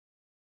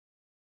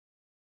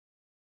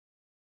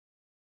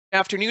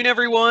Afternoon,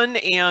 everyone,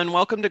 and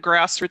welcome to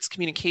Grassroots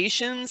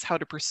Communications, How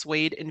to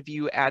Persuade and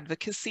View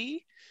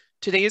Advocacy.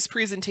 Today's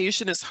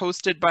presentation is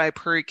hosted by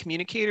Prairie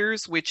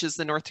Communicators, which is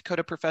the North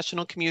Dakota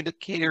Professional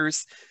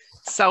Communicators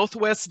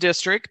Southwest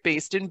District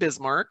based in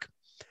Bismarck.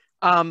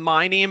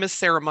 My name is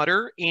Sarah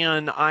Mutter,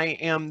 and I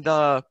am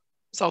the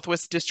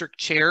Southwest District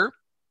Chair.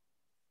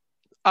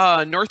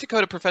 North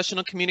Dakota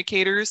Professional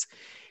Communicators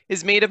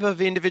is made up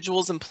of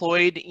individuals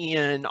employed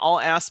in all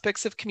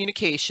aspects of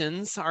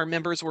communications. Our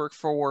members work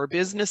for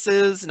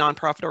businesses,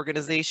 nonprofit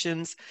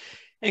organizations,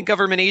 and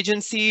government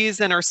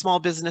agencies, and our small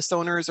business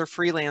owners or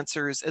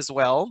freelancers as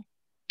well.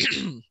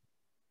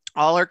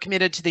 All are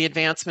committed to the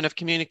advancement of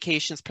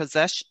communications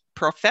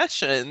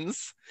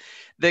professions,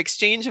 the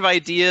exchange of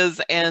ideas,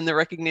 and the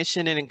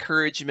recognition and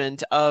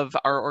encouragement of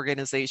our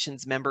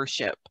organization's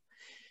membership.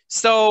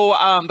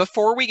 So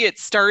before we get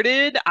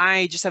started,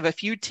 I just have a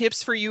few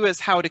tips for you as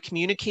how to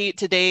communicate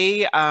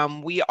today.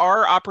 We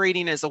are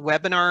operating as a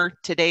webinar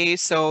today,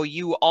 so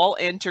you all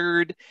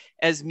entered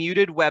as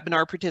muted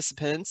webinar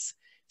participants.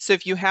 So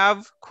if you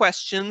have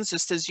questions,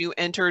 just as you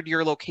entered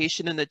your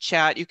location in the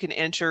chat, you can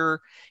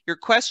enter your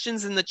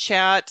questions in the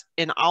chat,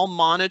 and I'll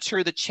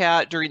monitor the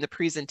chat during the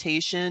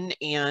presentation,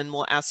 and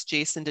we'll ask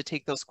Jason to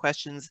take those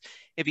questions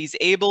if he's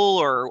able,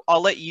 or I'll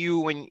let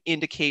you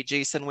indicate,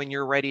 Jason, when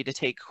you're ready to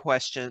take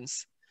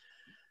questions.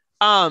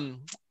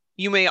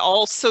 You may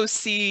also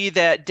see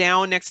that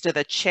down next to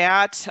the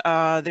chat,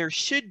 there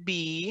should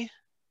be,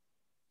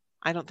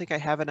 I don't think I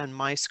have it on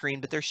my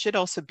screen, but there should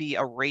also be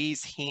a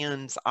raise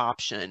hands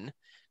option.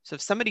 So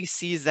if somebody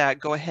sees that,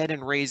 go ahead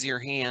and raise your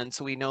hand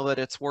so we know that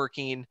it's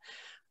working.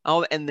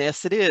 Oh, and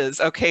this it is.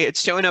 Okay,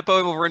 it's showing up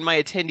over in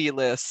my attendee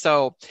list.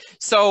 So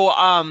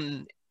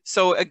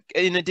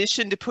in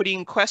addition to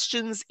putting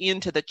questions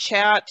into the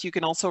chat, you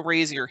can also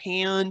raise your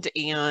hand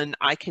and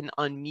I can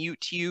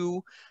unmute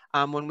you.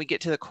 When we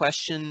get to the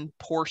question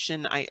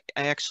portion, I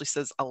actually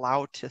says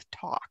allow to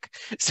talk.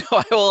 So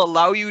I will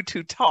allow you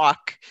to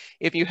talk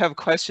if you have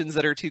questions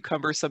that are too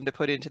cumbersome to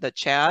put into the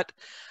chat.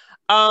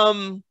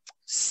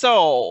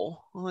 So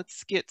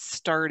let's get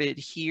started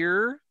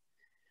here.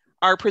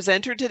 Our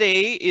presenter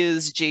today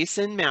is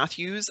Jason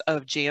Matthews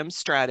of JM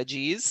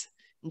Strategies.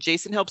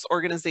 Jason helps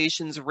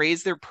organizations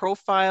raise their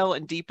profile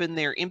and deepen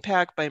their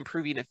impact by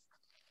improving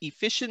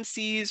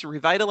efficiencies,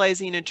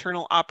 revitalizing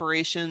internal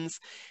operations,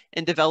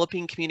 and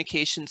developing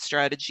communication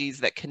strategies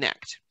that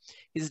connect.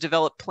 He's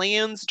developed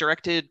plans,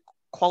 directed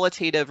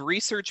qualitative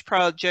research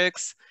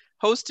projects,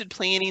 hosted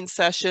planning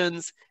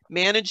sessions,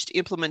 managed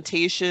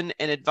implementation,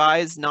 and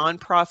advised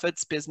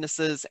nonprofits,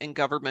 businesses, and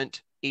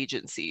government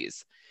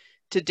agencies.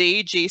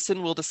 Today,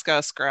 Jason will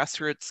discuss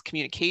Grassroots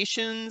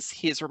Communications.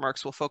 His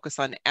remarks will focus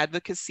on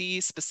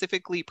advocacy,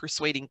 specifically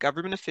persuading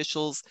government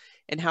officials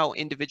and how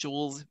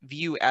individuals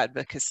view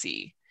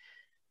advocacy.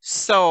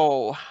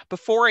 So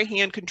before I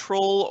hand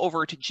control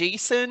over to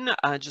Jason,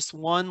 just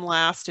one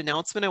last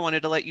announcement. I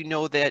wanted to let you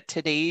know that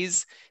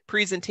today's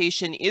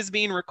presentation is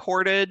being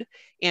recorded,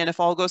 and if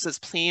all goes as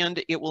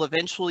planned, it will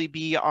eventually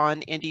be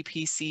on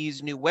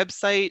NDPC's new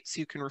website,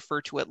 so you can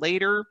refer to it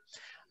later.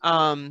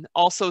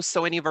 Also,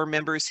 so any of our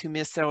members who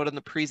missed out on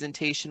the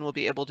presentation will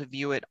be able to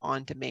view it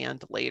on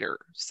demand later.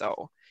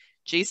 So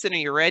Jason, are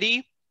you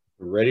ready?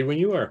 Ready when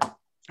you are.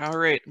 All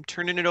right, I'm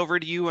turning it over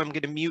to you. I'm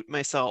going to mute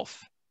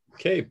myself.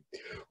 Okay.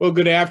 Well,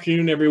 good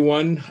afternoon,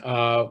 everyone.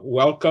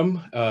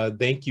 Welcome.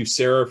 Thank you,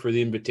 Sarah, for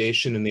the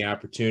invitation and the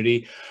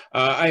opportunity.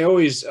 I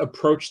always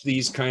approach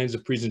these kinds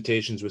of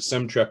presentations with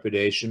some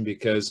trepidation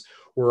because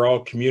we're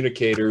all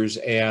communicators,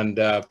 and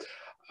I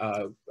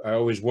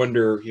always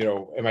wonder,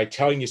 am I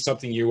telling you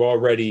something you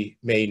already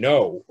may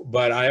know?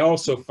 But I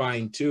also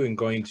find, too, in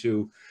going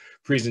to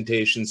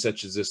presentations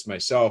such as this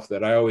myself,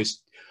 that I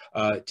always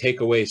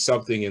take away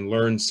something and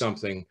learn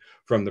something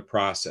from the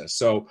process.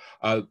 So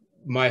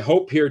my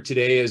hope here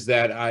today is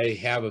that I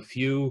have a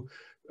few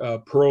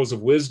pearls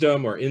of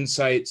wisdom or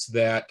insights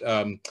that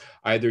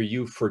either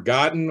you've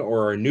forgotten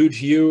or are new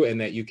to you, and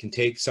that you can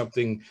take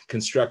something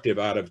constructive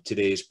out of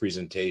today's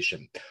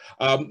presentation.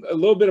 A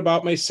little bit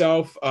about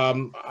myself.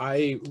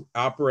 I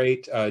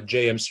operate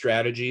JM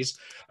Strategies.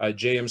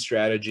 JM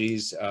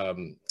Strategies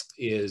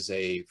is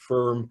a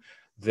firm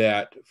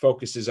that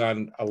focuses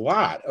on, a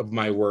lot of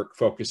my work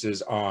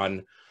focuses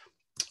on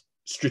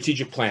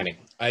strategic planning.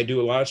 I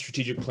do a lot of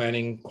strategic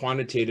planning,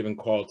 quantitative and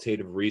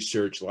qualitative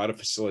research, a lot of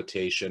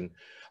facilitation.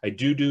 I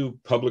do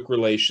public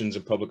relations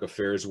and public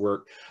affairs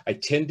work. I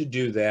tend to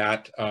do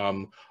that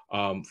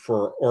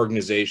for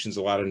organizations,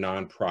 a lot of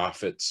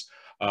nonprofits,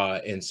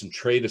 and some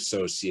trade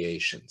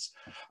associations.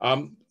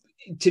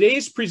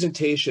 Today's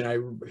presentation, I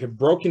have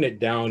broken it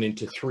down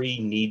into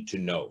 3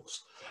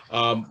 need-to-knows.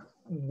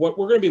 What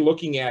we're going to be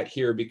looking at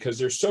here, because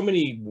there's so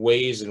many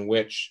ways in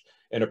which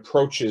and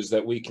approaches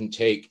that we can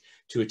take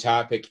to a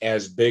topic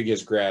as big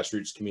as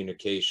grassroots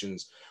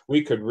communications,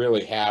 we could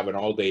really have an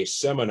all-day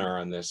seminar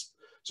on this.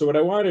 So what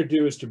I want to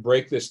do is to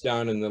break this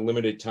down in the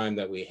limited time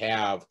that we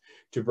have,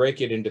 to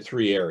break it into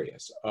 3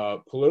 areas.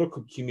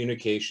 Political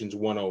Communications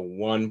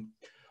 101,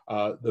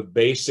 the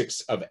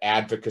basics of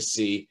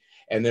advocacy,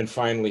 and then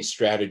finally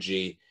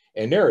strategy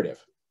and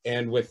narrative.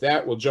 And with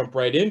that, we'll jump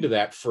right into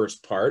that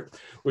first part,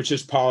 which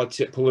is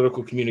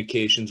Political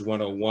Communications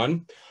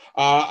 101.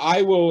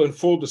 I will, in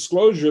full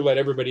disclosure, let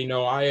everybody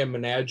know I am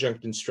an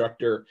adjunct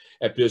instructor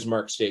at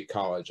Bismarck State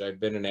College. I've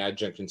been an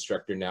adjunct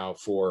instructor now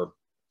for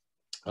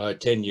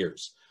 10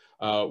 years,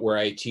 where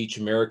I teach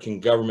American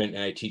government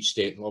and I teach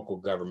state and local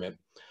government.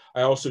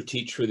 I also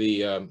teach for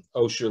the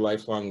Osher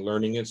Lifelong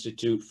Learning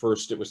Institute.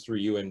 First, it was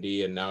through UND,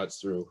 and now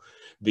it's through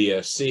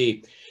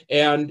BSC.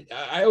 And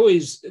I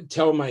always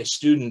tell my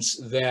students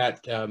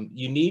that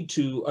you need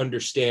to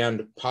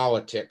understand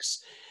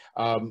politics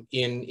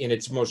in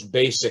its most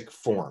basic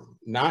form,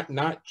 not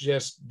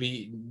just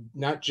the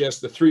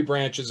three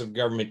branches of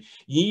government.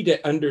 You need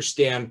to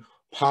understand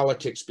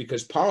politics,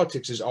 because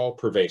politics is all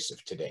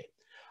pervasive today.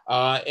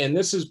 And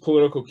this is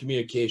Political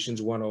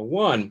Communications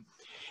 101.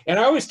 And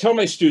I always tell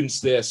my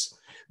students this,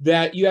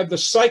 that you have the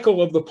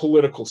cycle of the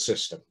political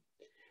system,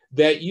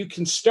 that you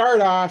can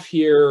start off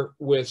here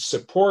with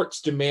supports,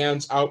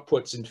 demands,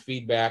 outputs, and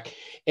feedback,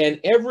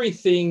 and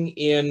everything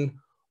in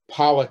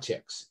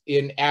politics,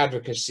 in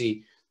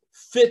advocacy,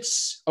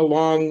 fits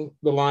along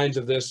the lines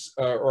of this,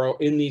 or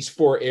in these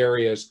four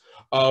areas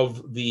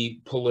of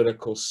the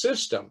political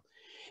system.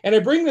 And I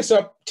bring this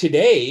up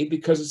today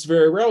because it's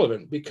very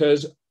relevant,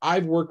 because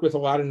I've worked with a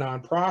lot of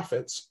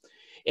nonprofits,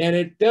 and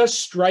it does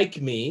strike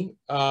me,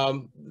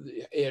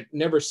 it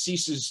never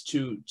ceases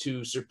to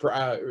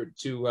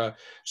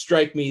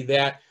strike me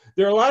that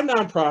there are a lot of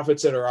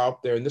nonprofits that are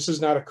out there, and this is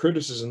not a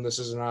criticism, this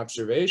is an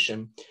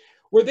observation,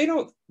 where they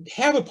don't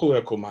have a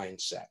political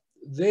mindset.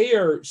 They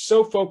are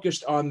so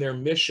focused on their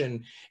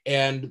mission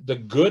and the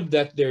good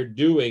that they're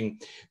doing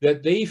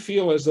that they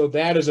feel as though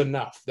that is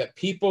enough, that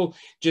people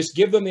just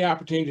give them the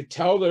opportunity to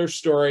tell their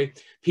story.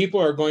 People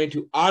are going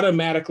to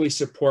automatically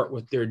support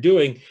what they're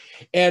doing.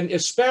 And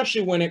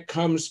especially when it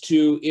comes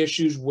to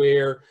issues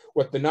where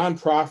what the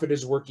nonprofit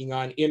is working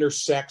on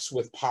intersects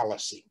with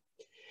policy.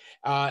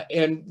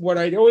 And what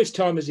I always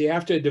tell them is you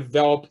have to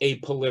develop a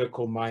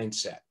political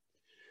mindset.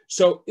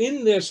 So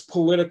in this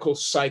political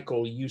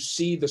cycle, you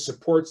see the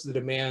supports, the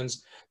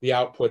demands, the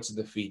outputs,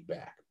 the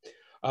feedback.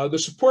 The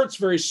supports,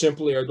 very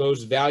simply, are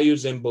those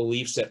values and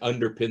beliefs that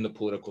underpin the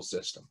political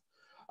system.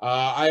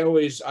 I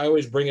always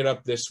bring it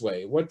up this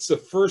way. What's the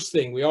first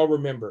thing we all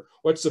remember?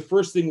 What's the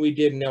first thing we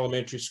did in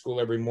elementary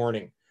school every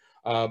morning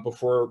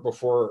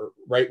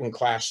right when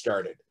class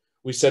started?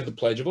 We said the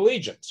Pledge of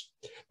Allegiance.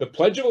 The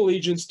Pledge of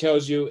Allegiance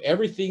tells you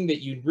everything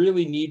that you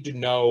really need to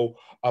know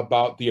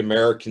about the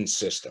American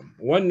system.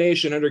 One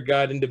nation under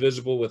God,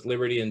 indivisible, with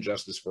liberty and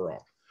justice for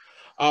all.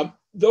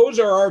 Those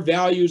are our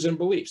values and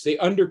beliefs. They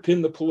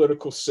underpin the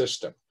political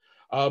system.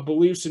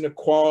 Beliefs in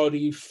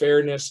equality,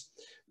 fairness,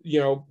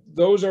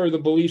 those are the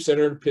beliefs that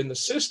underpin the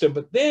system.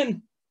 But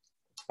then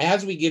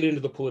as we get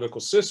into the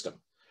political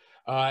system,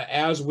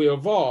 as we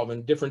evolve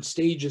in different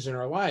stages in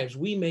our lives,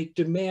 we make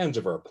demands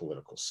of our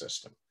political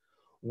system.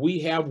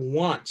 We have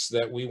wants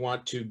that we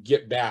want to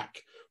get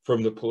back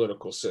from the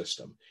political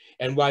system.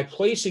 And by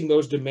placing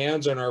those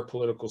demands on our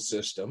political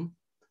system,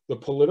 the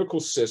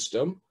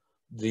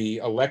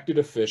elected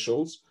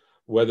officials,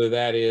 whether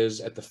that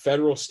is at the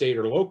federal, state,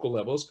 or local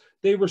levels,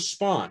 they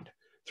respond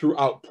through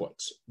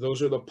outputs.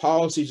 Those are the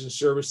policies and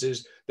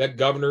services that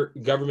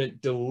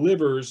government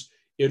delivers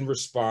in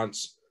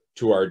response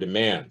to our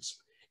demands.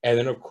 And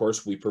then, of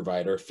course, we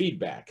provide our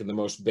feedback. And the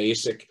most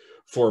basic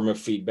form of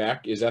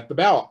feedback is at the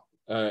ballot.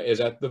 Is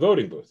at the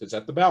voting booth, it's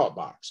at the ballot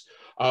box.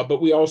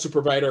 But we also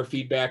provide our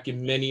feedback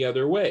in many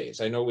other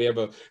ways. I know we have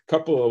a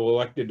couple of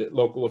elected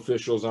local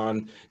officials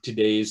on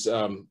today's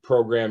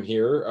program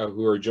here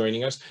who are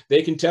joining us.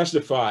 They can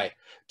testify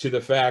to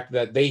the fact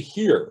that they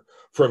hear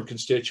from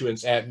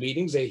constituents at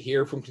meetings, they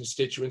hear from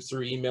constituents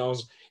through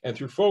emails and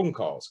through phone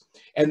calls.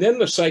 And then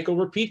the cycle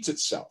repeats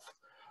itself.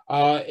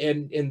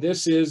 And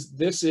this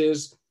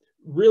is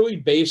really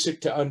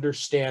basic to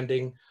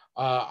understanding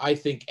I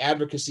think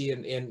advocacy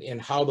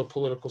and how the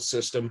political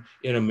system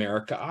in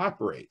America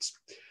operates.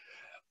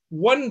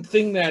 One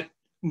thing that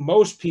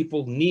most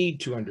people need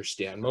to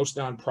understand, most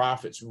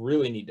nonprofits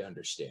really need to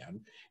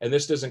understand, and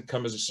this doesn't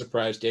come as a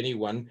surprise to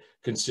anyone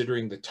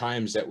considering the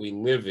times that we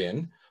live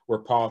in, where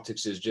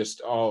politics is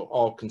just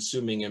all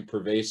consuming and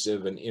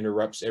pervasive and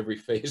interrupts every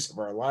phase of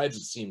our lives,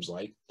 it seems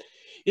like,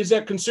 is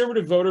that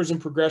conservative voters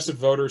and progressive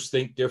voters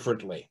think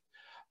differently.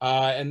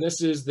 And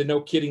this is the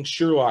No Kidding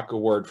Sherlock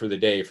Award for the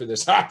day for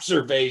this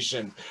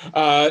observation.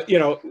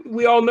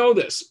 We all know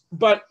this,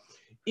 but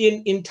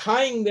in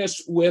tying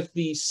this with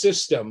the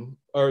system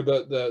or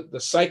the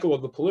cycle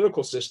of the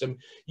political system,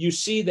 you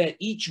see that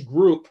each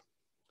group,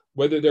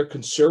 whether they're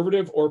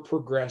conservative or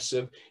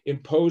progressive,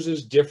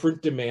 imposes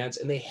different demands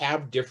and they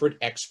have different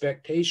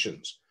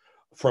expectations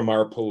from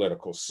our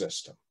political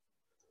system.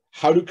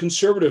 How do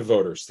conservative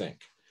voters think?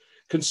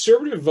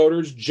 Conservative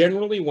voters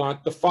generally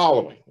want the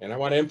following, and I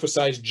want to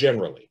emphasize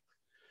generally.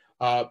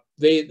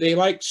 They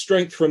like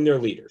strength from their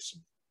leaders.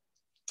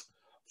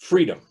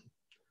 Freedom.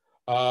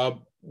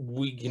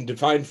 We can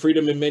define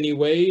freedom in many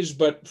ways,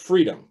 but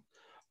freedom.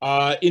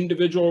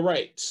 Individual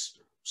rights,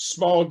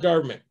 small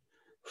government,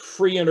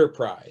 free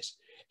enterprise.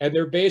 And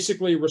they're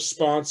basically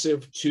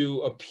responsive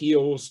to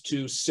appeals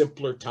to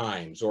simpler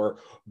times or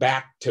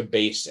back to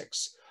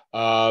basics.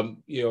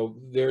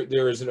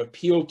 There is an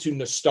appeal to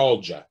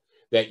nostalgia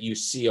that you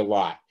see a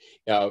lot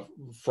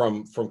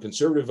from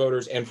conservative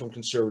voters and from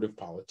conservative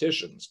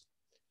politicians.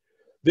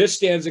 This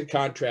stands in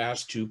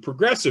contrast to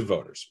progressive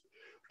voters.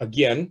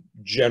 Again,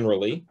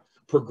 generally,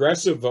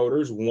 progressive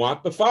voters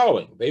want the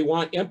following. They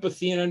want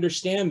empathy and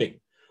understanding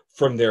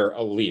from their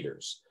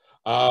leaders.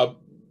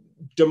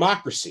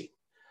 Democracy.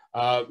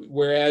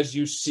 Whereas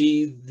you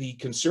see the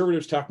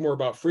conservatives talk more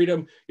about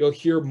freedom, you'll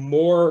hear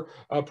more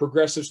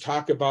progressives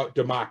talk about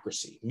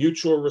democracy,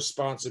 mutual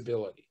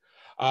responsibility.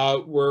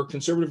 Where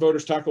conservative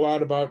voters talk a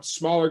lot about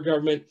smaller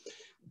government,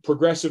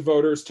 progressive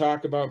voters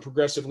talk about,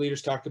 progressive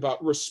leaders talk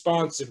about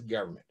responsive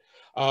government,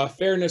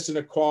 fairness and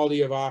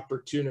equality of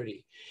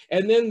opportunity.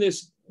 And then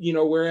this,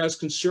 whereas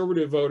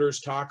conservative voters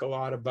talk a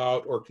lot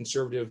about, or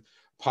conservative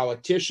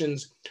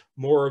politicians,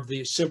 more of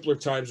the simpler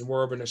times,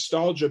 more of a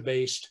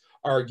nostalgia-based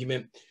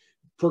argument,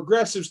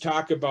 progressives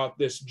talk about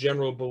this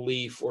general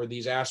belief or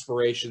these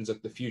aspirations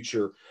that the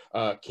future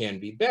can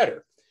be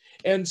better.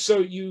 And so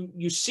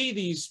you see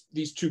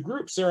these two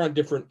groups, they're on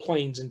different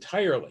planes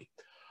entirely.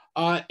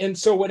 And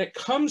so when it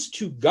comes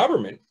to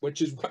government,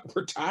 which is what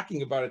we're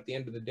talking about at the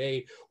end of the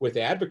day with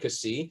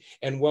advocacy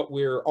and what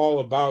we're all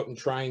about in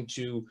trying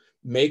to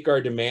make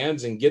our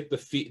demands and get the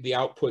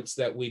outputs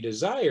that we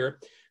desire,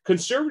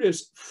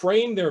 conservatives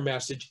frame their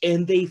message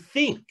and they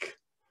think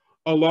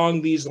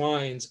along these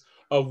lines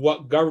of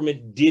what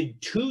government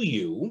did to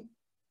you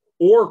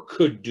or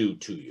could do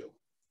to you.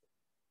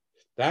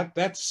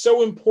 That's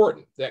so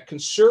important that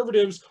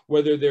conservatives,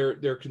 whether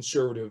they're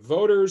conservative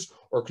voters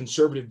or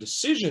conservative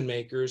decision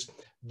makers,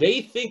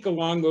 they think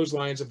along those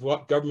lines of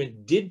what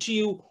government did to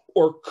you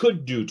or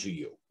could do to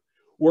you.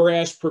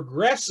 Whereas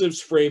progressives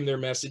frame their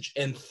message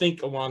and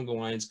think along the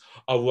lines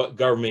of what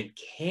government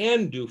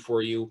can do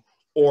for you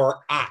or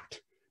ought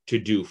to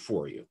do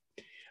for you.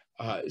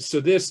 So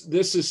this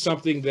is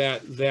something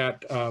that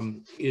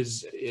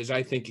is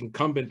I think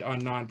incumbent on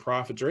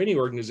nonprofits or any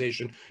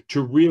organization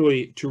to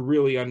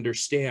really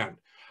understand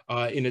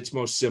in its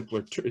most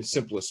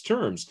simplest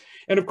terms.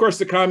 And of course,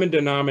 the common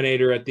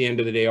denominator at the end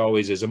of the day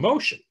always is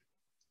emotion.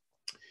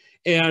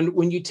 And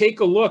when you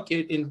take a look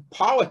in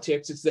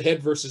politics, it's the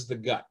head versus the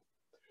gut.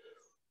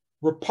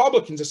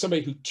 Republicans, as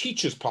somebody who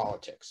teaches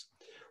politics,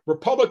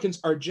 Republicans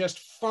are just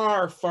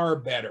far, far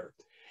better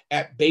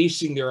at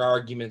basing their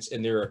arguments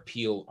and their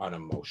appeal on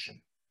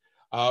emotion.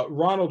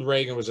 Ronald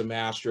Reagan was a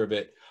master of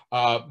it,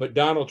 but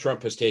Donald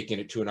Trump has taken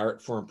it to an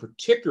art form,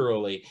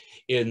 particularly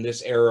in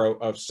this era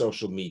of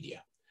social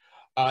media.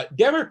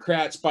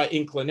 Democrats, by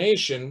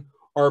inclination,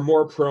 are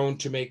more prone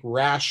to make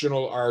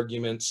rational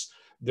arguments.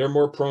 They're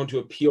more prone to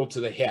appeal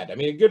to the head. I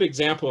mean, a good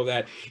example of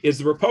that is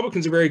the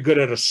Republicans are very good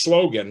at a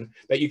slogan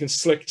that you can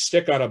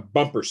stick on a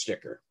bumper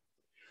sticker.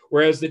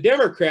 Whereas the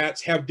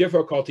Democrats have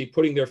difficulty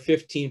putting their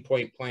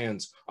 15-point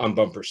plans on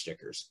bumper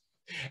stickers.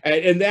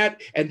 And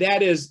that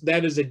is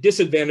a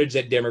disadvantage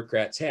that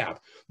Democrats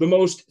have. The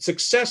most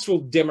successful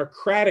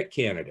Democratic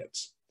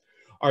candidates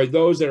are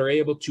those that are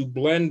able to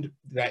blend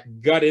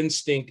that gut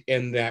instinct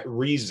and that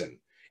reason.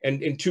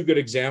 And two good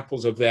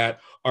examples of that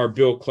are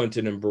Bill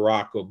Clinton and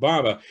Barack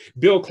Obama.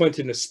 Bill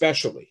Clinton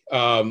especially,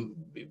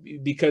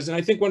 because, and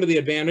I think one of the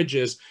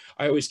advantages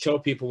I always tell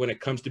people when it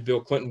comes to Bill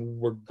Clinton,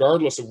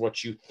 regardless of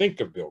what you think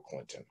of Bill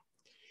Clinton,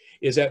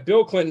 is that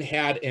Bill Clinton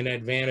had an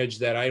advantage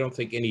that I don't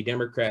think any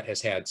Democrat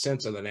has had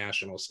since on the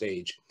national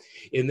stage,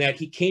 in that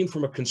he came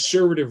from a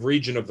conservative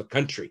region of the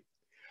country.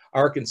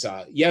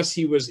 Arkansas. Yes,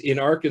 he was in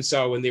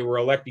Arkansas when they were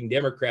electing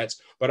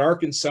Democrats, but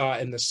Arkansas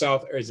in the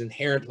South is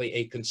inherently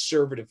a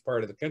conservative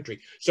part of the country.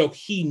 So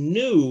he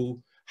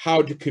knew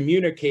how to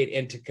communicate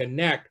and to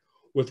connect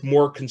with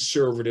more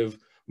conservative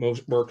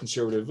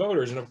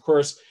voters. And of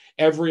course,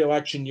 every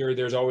election year,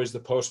 there's always the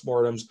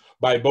postmortems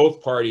by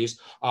both parties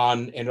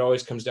on, and it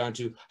always comes down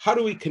to how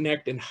do we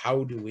connect and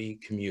how do we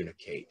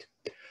communicate?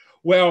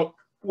 Well,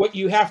 what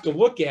you have to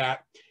look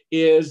at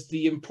is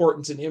the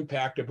importance and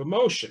impact of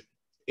emotion.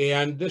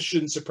 And this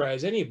shouldn't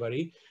surprise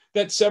anybody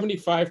that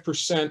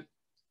 75%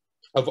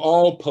 of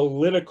all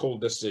political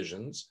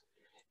decisions,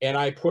 and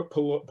I put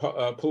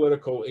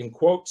political in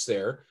quotes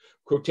there,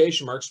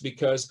 quotation marks,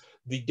 because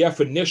the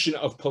definition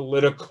of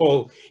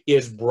political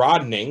is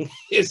broadening,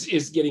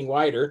 is getting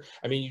wider.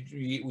 I mean,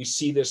 we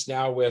see this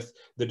now with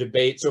the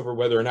debates over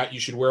whether or not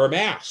you should wear a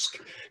mask.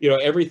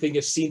 Everything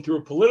is seen through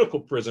a political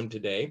prism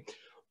today.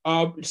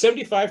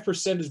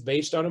 75% is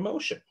based on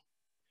emotion.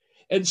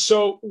 And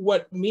so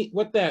what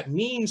that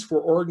means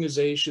for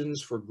organizations,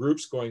 for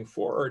groups going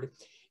forward,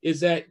 is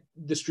that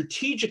the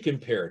strategic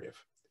imperative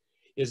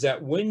is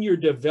that when you're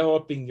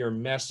developing your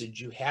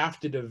message, you have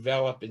to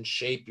develop and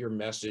shape your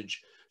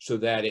message so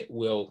that it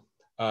will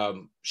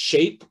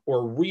shape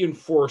or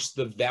reinforce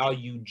the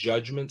value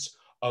judgments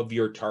of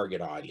your target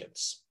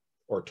audience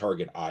or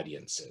target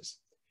audiences.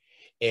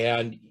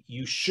 And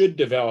you should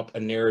develop a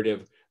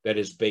narrative that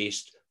is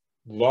based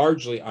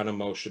largely on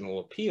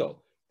emotional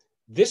appeal.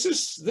 this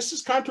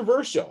is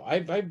controversial.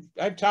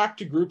 I've talked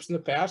to groups in the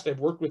past. I've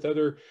worked with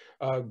other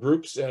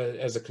groups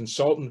as a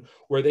consultant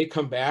where they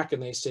come back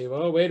and they say,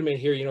 well, wait a minute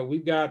here, you know,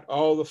 we've got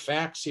all the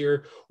facts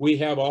here. We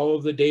have all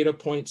of the data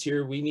points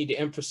here. We need to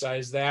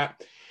emphasize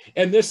that.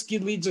 And this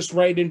leads us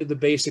right into the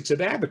basics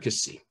of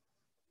advocacy.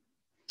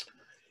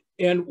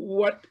 And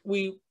what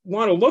we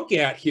want to look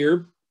at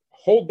here,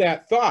 hold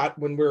that thought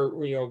when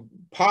we're, you know,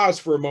 pause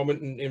for a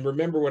moment and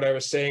remember what I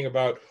was saying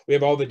about we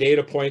have all the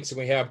data points and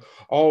we have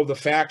all of the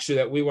facts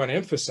that we want to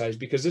emphasize,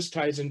 because this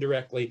ties in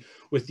directly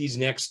with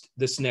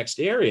this next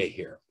area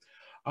here.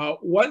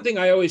 One thing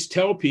I always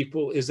tell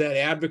people is that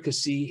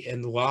advocacy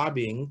and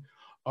lobbying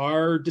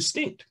are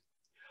distinct.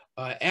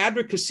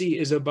 Advocacy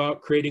is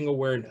about creating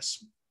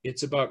awareness.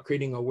 It's about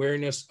creating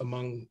awareness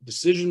among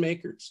decision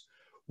makers,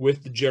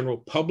 with the general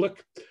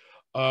public,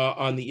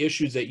 on the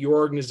issues that your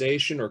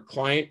organization or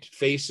client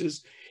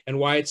faces and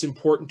why it's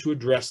important to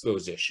address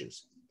those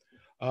issues.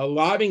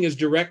 Lobbying is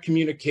direct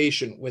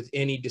communication with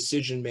any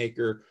decision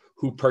maker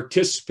who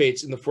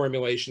participates in the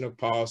formulation of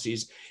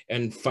policies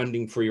and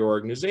funding for your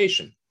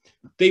organization.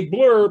 They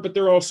blur, but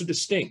they're also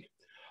distinct.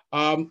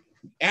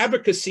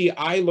 Advocacy,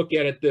 I look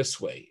at it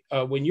this way.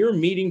 When you're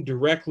meeting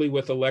directly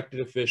with elected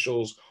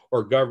officials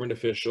or government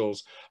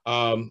officials,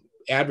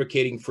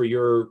 advocating for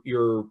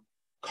your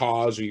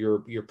cause or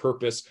your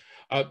purpose,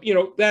 you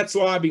know, that's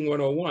lobbying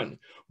 101.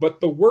 But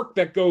the work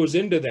that goes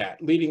into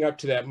that, leading up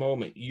to that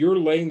moment, you're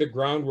laying the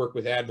groundwork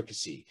with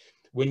advocacy.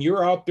 When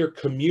you're out there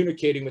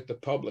communicating with the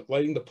public,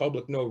 letting the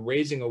public know,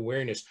 raising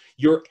awareness,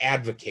 you're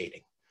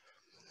advocating.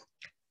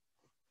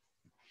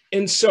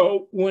 And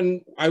so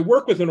when I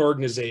work with an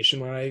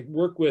organization, when I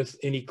work with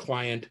any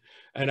client,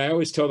 and I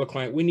always tell the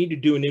client, we need to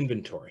do an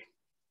inventory.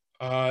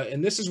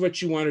 And this is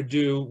what you want to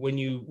do when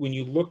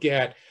you look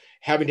at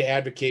having to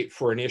advocate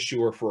for an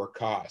issue or for a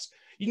cause.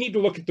 You need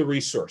to look at the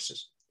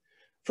resources.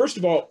 First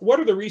of all, what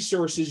are the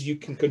resources you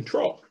can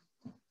control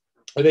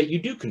or that you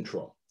do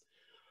control?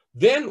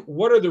 Then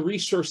what are the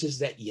resources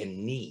that you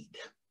need?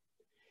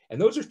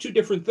 And those are two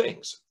different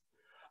things.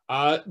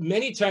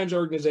 Many times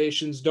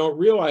organizations don't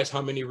realize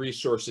how many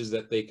resources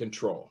that they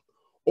control,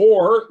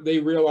 or they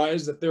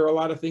realize that there are a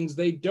lot of things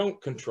they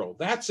don't control.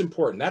 That's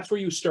important. That's where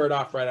you start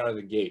off right out of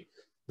the gate,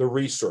 the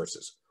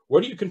resources.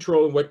 What do you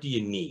control and what do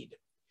you need?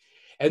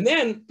 And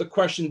then the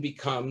question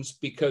becomes,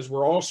 because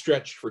we're all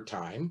stretched for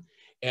time,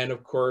 and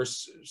of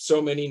course,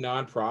 so many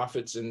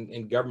nonprofits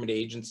and government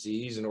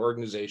agencies and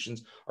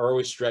organizations are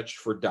always stretched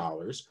for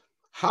dollars,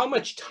 how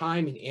much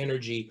time and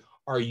energy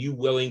are you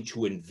willing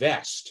to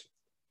invest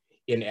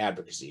in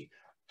advocacy?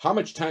 How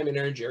much time and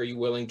energy are you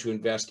willing to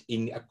invest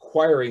in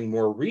acquiring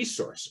more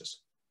resources?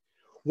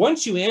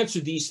 Once you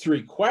answer these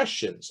three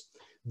questions,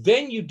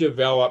 then you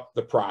develop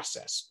the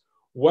process.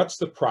 What's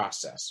the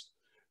process?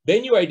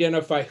 Then you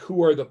identify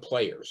who are the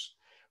players,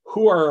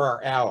 who are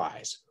our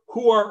allies,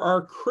 who are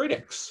our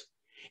critics.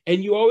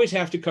 And you always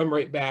have to come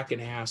right back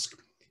and ask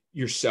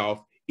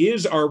yourself,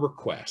 is our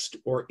request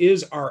or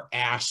is our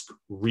ask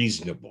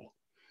reasonable?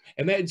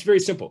 And that it's very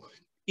simple.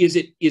 Is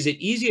it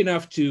easy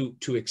enough to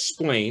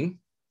explain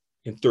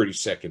in 30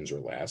 seconds or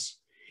less?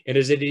 And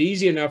is it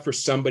easy enough for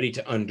somebody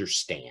to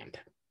understand?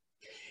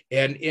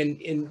 And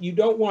you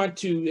don't want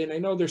to, and I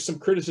know there's some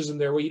criticism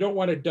there where you don't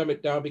want to dumb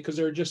it down because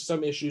there are just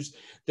some issues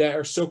that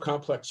are so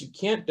complex you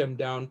can't dumb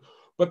down.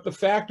 But the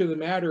fact of the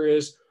matter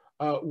is,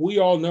 we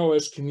all know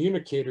as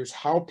communicators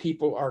how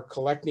people are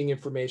collecting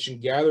information,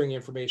 gathering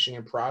information,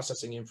 and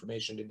processing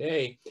information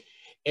today.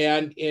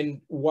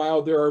 And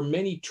while there are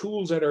many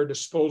tools at our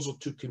disposal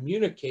to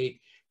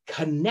communicate,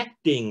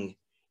 connecting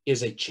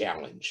is a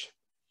challenge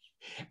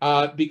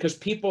because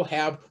people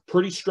have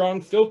pretty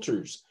strong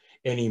filters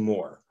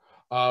anymore.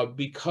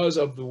 Because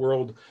of the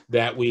world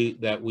that we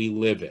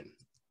live in.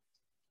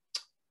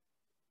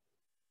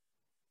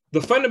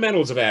 The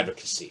fundamentals of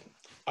advocacy.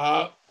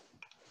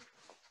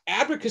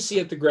 Advocacy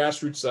at the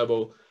grassroots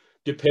level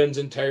depends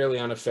entirely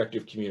on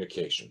effective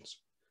communications.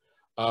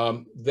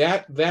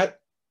 That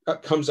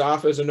comes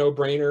off as a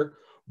no-brainer,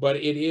 but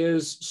it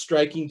is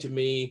striking to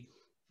me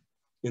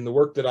in the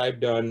work that I've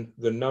done,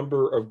 the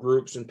number of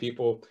groups and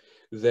people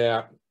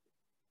that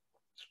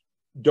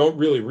don't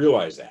really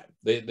realize that.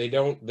 They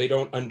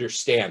don't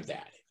understand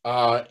that.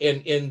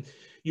 And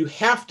you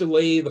have to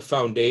lay the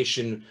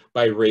foundation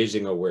by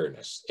raising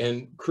awareness,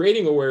 and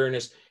creating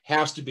awareness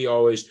has to be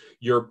always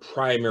your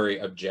primary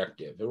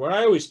objective. And what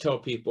I always tell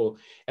people,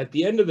 at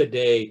the end of the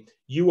day,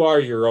 you are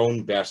your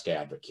own best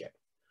advocate.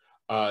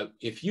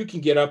 If you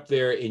can get up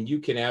there and you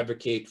can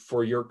advocate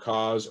for your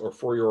cause or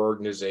for your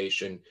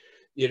organization,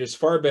 it is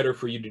far better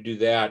for you to do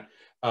that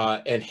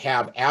and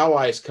have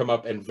allies come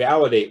up and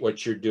validate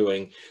what you're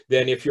doing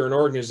than if you're an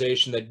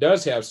organization that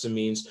does have some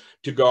means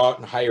to go out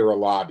and hire a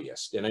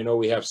lobbyist. And I know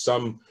we have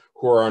some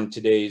who are on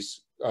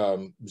today's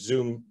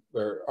Zoom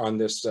or on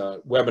this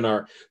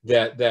webinar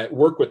that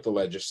work with the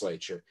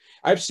legislature.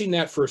 I've seen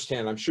that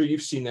firsthand. I'm sure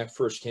you've seen that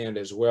firsthand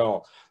as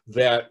well,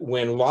 that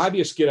when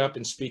lobbyists get up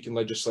and speak in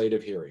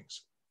legislative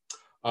hearings,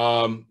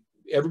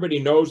 everybody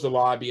knows the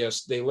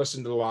lobbyist, they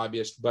listen to the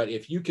lobbyist, but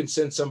if you can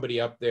send somebody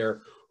up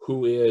there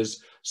who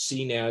is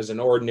seen as an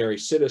ordinary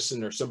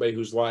citizen or somebody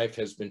whose life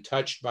has been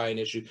touched by an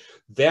issue,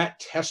 that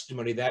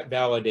testimony, that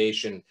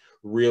validation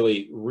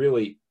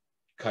really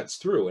cuts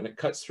through. And it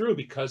cuts through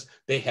because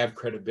they have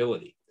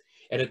credibility.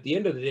 And at the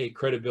end of the day,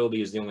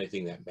 credibility is the only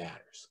thing that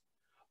matters.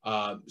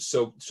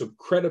 So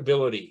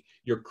credibility,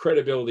 your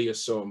credibility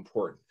is so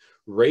important.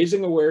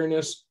 Raising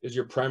awareness is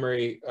your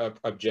primary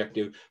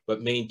objective,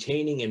 but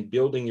maintaining and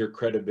building your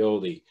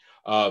credibility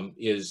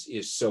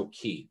is so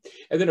key.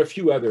 And then a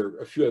few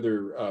other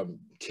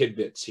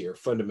tidbits here,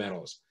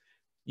 fundamentals.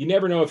 You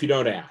never know if you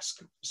don't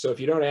ask. So if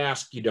you don't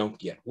ask, you don't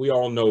get. We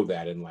all know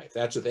that in life.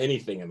 That's with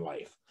anything in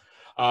life.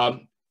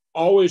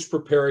 Always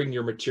preparing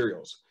your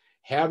materials,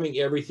 having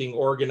everything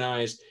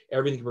organized,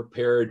 everything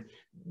prepared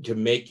to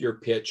make your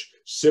pitch.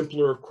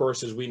 Simpler, of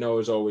course, as we know,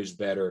 is always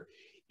better.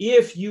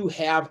 If you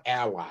have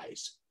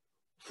allies,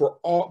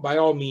 by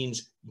all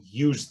means,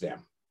 use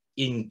them,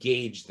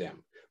 engage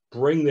them,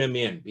 bring them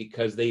in,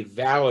 because they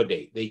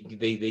validate, they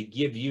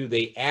give you,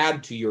 they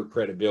add to your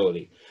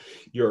credibility,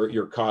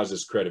 your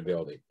cause's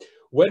credibility.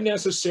 When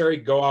necessary,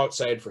 go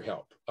outside for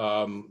help.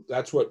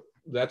 That's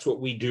what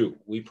we do.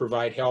 We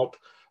provide help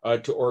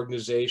to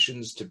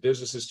organizations, to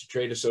businesses, to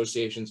trade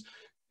associations.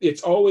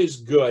 It's always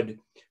good,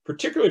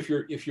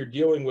 particularly if you're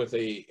dealing with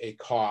a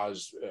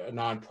cause. A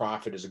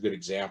nonprofit is a good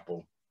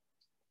example.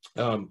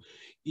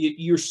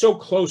 You're so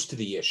close to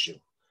the issue.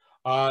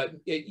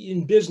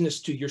 In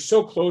business too, you're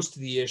so close to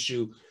the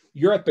issue.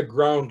 You're at the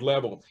ground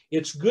level.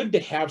 It's good to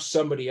have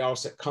somebody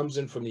else that comes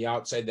in from the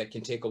outside that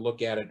can take a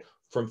look at it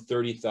from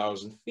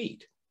 30,000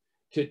 feet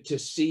to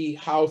see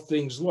how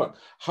things look.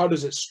 How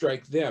does it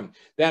strike them?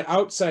 That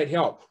outside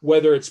help,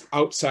 whether it's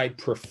outside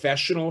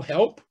professional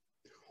help,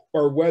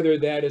 or whether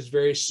that is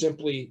very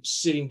simply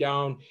sitting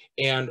down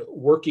and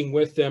working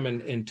with them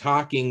and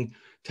talking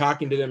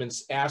to them and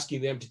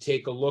asking them to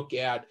take a look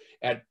at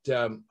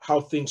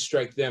how things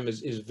strike them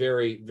is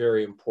very,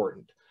 very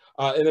important.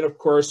 And then, of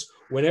course,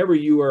 whenever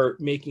you are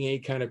making any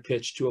kind of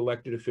pitch to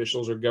elected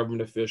officials or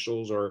government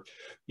officials, or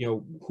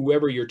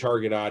whoever your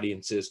target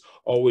audience is,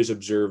 always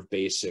observe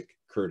basic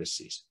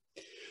courtesies.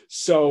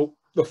 So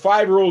the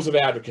 5 rules of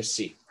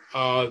advocacy,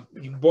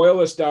 you boil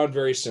this down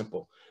very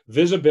simple.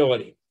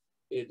 Visibility.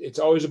 It's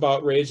always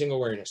about raising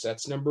awareness.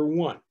 That's number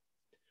 1.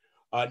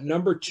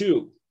 Number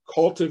 2,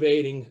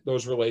 cultivating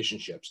those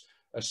relationships,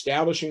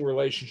 establishing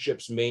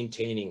relationships,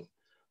 maintaining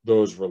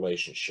those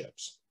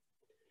relationships.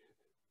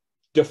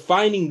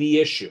 Defining the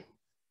issue.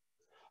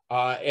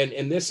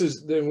 And this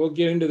is, then we'll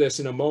get into this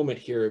in a moment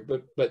here,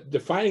 but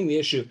defining the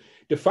issue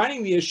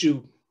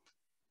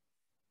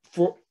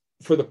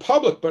for the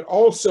public, but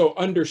also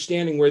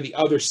understanding where the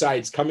other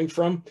side's coming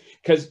from,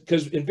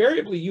 because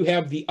invariably you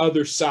have the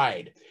other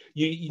side.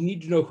 You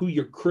need to know who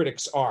your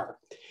critics are.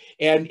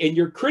 And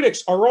your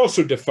critics are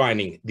also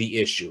defining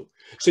the issue.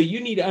 So you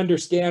need to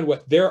understand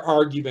what their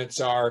arguments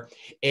are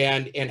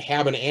and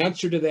have an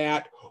answer to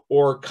that,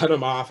 or cut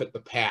them off at the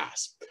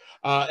pass.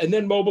 And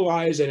then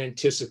mobilize and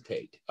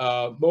anticipate.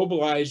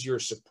 Mobilize your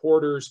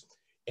supporters,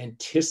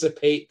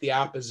 anticipate the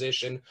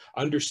opposition,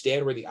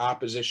 understand where the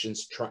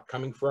opposition's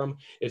coming from.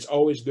 It's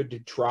always good to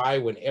try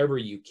whenever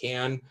you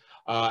can.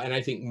 And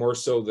I think more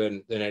so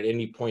than at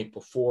any point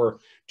before,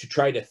 to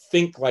try to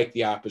think like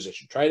the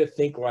opposition, try to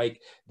think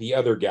like the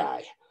other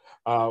guy.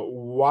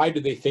 Why do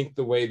they think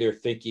the way they're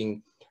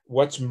thinking?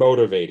 What's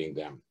motivating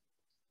them?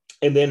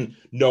 And then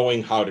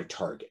knowing how to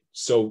target.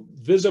 So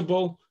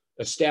visible,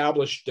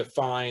 establish,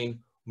 define,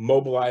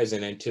 mobilize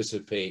and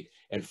anticipate,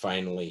 and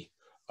finally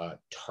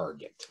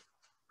target.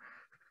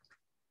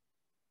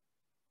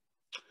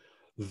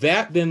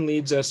 That then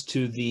leads us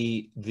to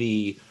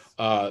the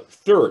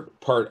third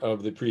part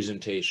of the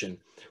presentation,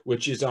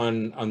 which is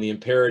on the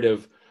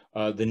imperative,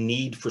 the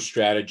need for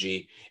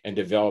strategy and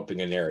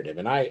developing a narrative.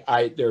 And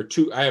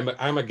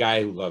I'm a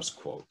guy who loves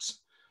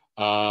quotes.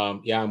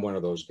 Yeah, I'm one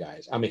of those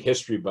guys. I'm a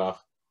history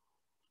buff.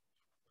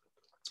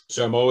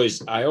 So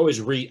I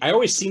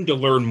always seem to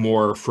learn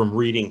more from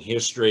reading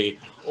history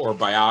or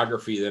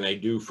biography than I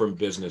do from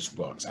business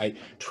books. I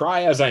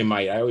try as I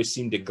might. I always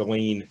seem to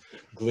glean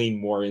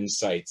more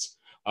insights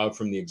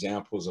from the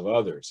examples of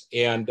others.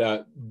 And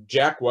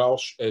Jack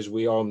Welch, as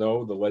we all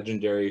know, the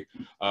legendary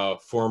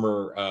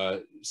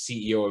former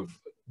CEO of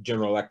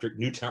General Electric,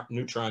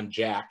 Neutron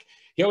Jack,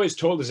 he always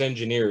told his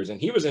engineers,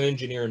 and he was an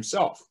engineer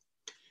himself,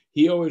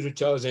 he always would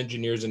tell his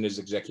engineers and his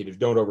executives,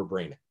 don't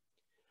overbrain it.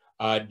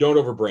 Don't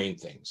overbrain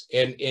things.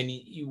 And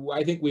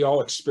I think we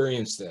all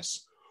experience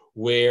this,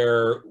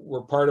 where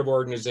we're part of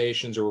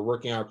organizations or we're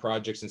working on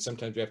projects, and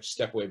sometimes we have to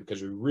step away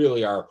because we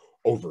really are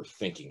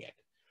overthinking it.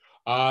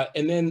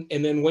 And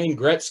then Wayne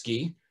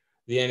Gretzky,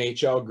 the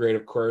NHL great,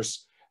 of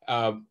course,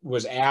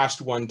 was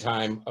asked one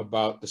time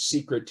about the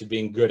secret to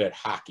being good at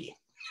hockey.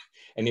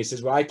 And he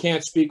says, well, I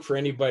can't speak for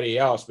anybody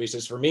else, but he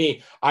says, for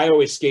me, I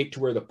always skate to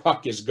where the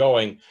puck is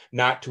going,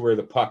 not to where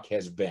the puck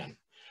has been.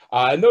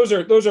 And those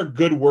are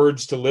good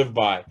words to live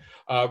by,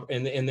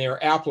 and they are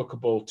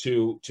applicable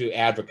to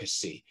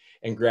advocacy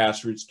and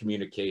grassroots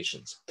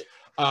communications.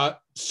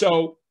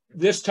 So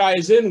this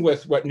ties in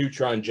with what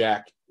Neutron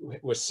Jack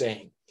was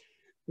saying.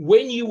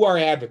 when you are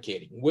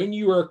advocating, when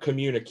you are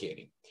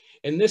communicating,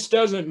 and this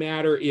doesn't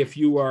matter if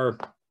you are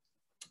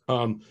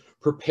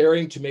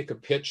preparing to make a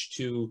pitch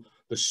to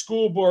the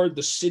school board,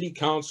 the city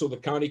council, the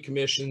county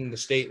commission, the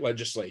state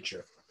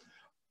legislature,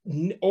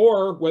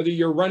 or whether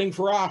you're running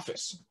for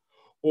office,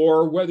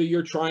 or whether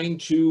you're trying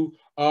to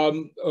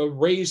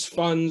raise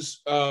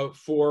funds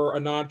for a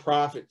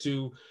nonprofit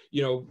to,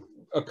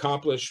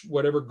 accomplish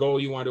whatever goal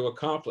you want to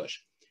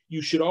accomplish.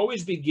 You should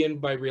always begin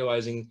by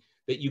realizing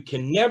that you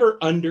can never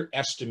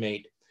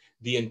underestimate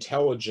the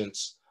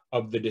intelligence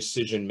of the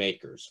decision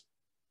makers,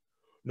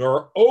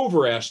 nor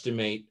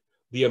overestimate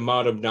the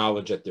amount of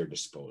knowledge at their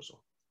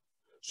disposal.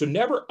 So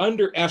never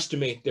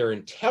underestimate their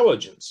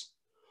intelligence,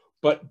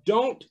 but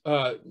don't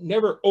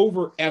never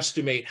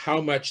overestimate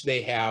how much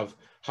they have,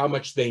 how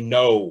much they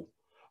know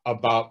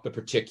about the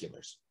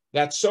particulars.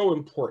 That's so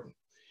important.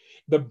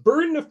 The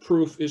burden of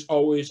proof is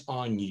always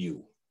on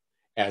you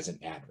as an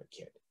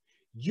advocate.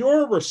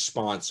 You're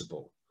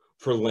responsible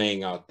for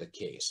laying out the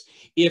case.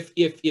 If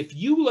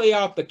you lay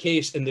out the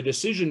case and the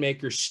decision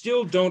makers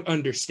still don't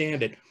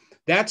understand it,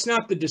 that's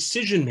not the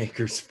decision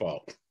maker's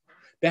fault.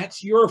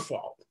 That's your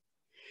fault,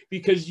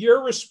 because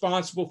you're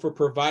responsible for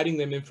providing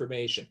them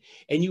information.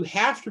 And you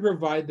have to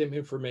provide them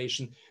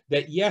information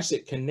that, yes,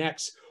 it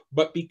connects,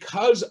 but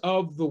because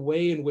of the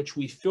way in which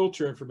we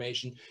filter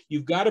information,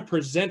 you've got to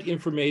present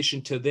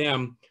information to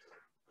them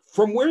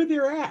from where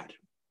they're at.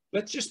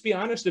 Let's just be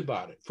honest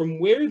about it. From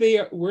where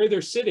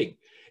they're sitting.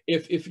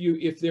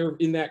 If they're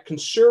in that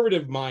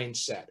conservative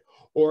mindset,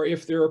 or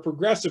if they're a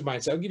progressive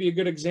mindset. I'll give you a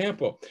good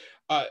example.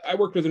 I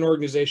worked with an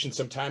organization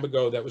some time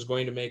ago that was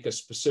going to make a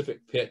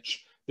specific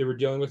pitch. They were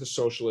dealing with a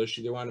social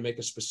issue. They wanted to make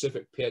a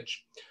specific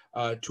pitch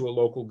to a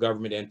local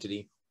government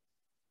entity.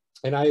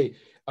 And I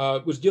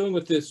was dealing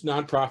with this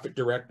nonprofit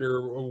director,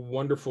 a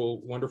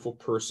wonderful, wonderful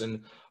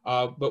person,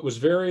 but was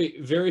very,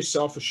 very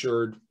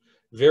self-assured,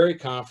 very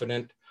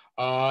confident.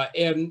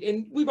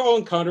 And we've all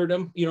encountered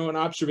him, an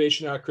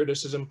observation, not a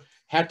criticism,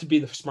 had to be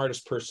the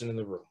smartest person in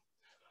the room.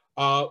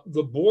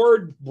 The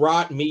board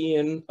brought me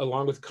in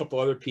along with a couple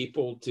other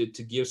people to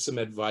give some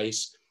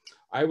advice.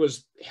 I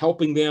was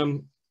helping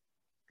them,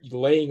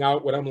 laying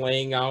out what I'm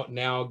laying out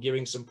now,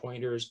 giving some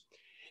pointers.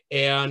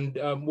 And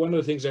one of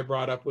the things I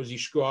brought up was you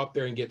should go out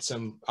there and get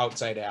some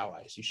outside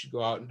allies. You should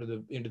go out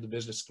into the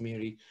business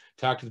community,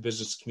 talk to the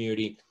business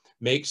community,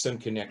 make some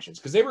connections,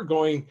 because they were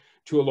going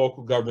to a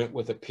local government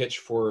with a pitch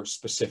for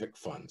specific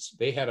funds.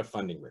 They had a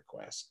funding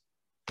request.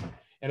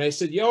 And I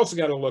said, you also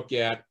got to look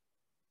at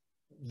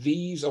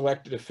these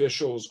elected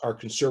officials are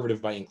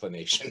conservative by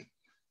inclination.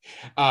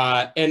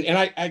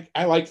 And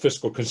I like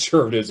fiscal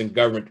conservatives in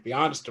government, to be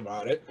honest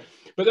about it.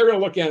 But they're going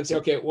to look at it and say,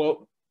 okay,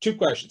 well, two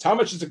questions. How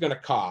much is it going to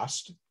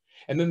cost?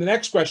 And then the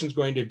next question is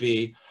going to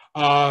be,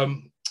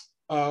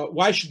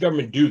 why should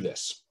government do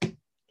this?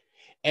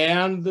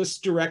 And this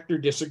director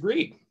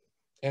disagreed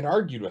and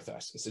argued with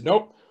us. He said,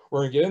 nope,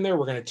 we're going to get in there.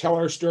 We're going to tell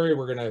our story.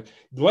 We're going to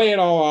lay it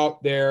all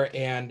out there,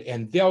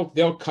 and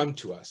they'll come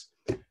to us.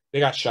 They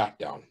got shot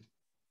down.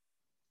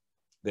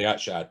 They got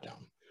shot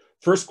down.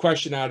 First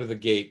question out of the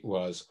gate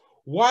was,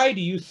 why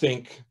do you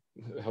think,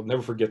 I'll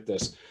never forget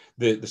this,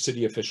 the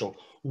city official,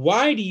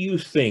 why do you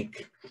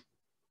think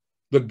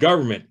the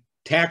government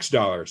tax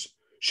dollars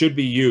should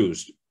be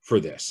used for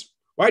this?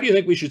 Why do you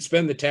think we should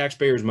spend the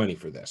taxpayers' money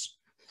for this?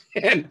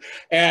 And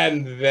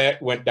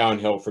that went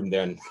downhill from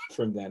then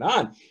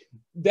on.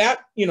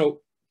 That,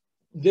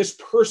 this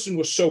person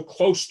was so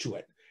close to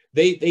it.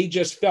 They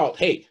just felt,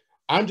 hey,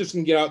 I'm just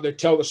going to get out there,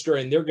 tell the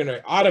story, and they're going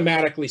to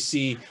automatically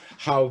see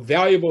how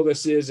valuable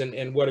this is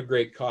and what a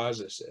great cause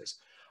this is.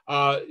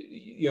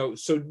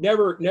 So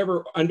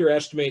never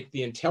underestimate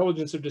the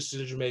intelligence of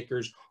decision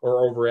makers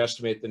or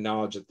overestimate the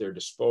knowledge at their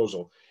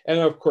disposal. And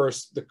of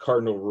course, the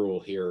cardinal rule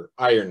here,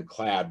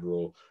 ironclad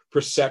rule,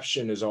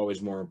 perception is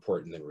always more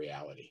important than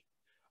reality.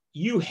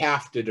 You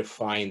have to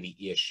define the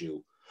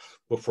issue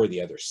before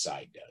the other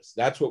side does.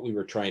 That's what we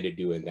were trying to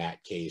do in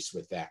that case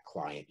with that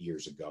client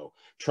years ago,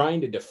 trying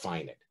to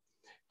define it.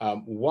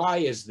 Why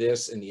is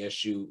this an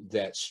issue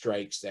that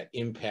strikes, that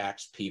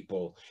impacts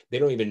people? They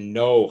don't even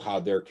know how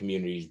their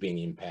community is being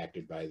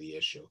impacted by the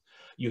issue.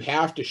 You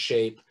have to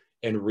shape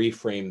and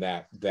reframe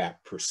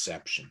that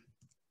perception.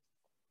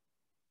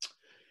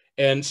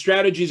 And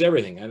strategy is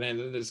everything. And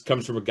then this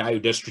comes from a guy who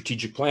does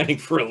strategic planning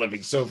for a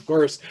living. So of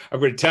course, I'm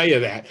going to tell you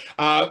that.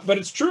 But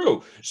it's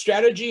true.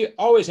 Strategy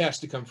always has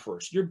to come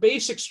first. Your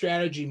basic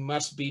strategy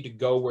must be to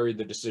go where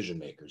the decision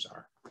makers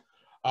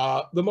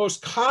are. The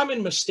most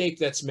common mistake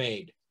that's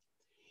made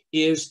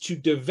is to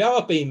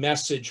develop a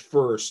message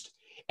first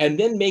and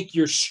then make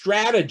your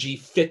strategy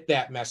fit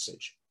that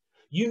message.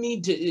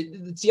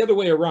 It's the other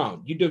way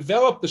around. You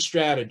develop the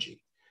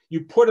strategy. You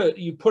put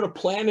a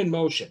plan in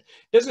motion.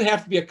 It doesn't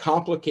have to be a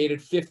complicated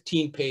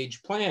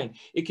 15-page plan.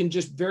 It can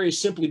just very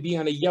simply be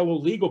on a yellow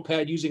legal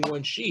pad using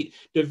one sheet,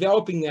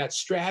 developing that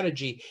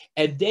strategy,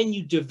 and then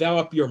you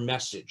develop your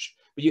message.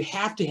 But you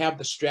have to have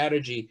the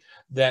strategy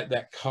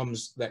that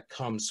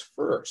comes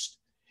first.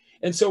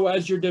 And so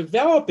as you're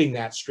developing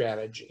that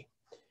strategy,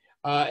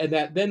 and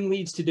that then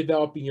leads to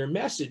developing your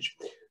message,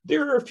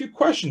 there are a few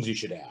questions you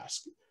should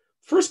ask.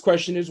 First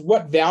question is,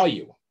 what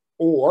value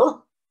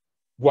or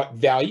what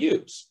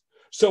values?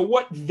 So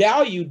what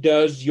value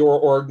does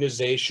your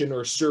organization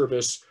or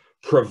service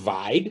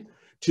provide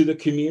to the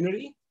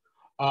community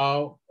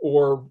or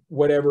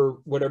whatever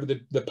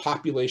the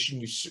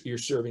population you're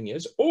serving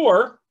is?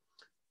 Or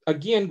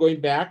again,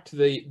 going back to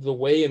the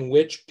way in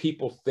which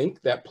people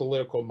think, that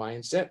political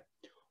mindset,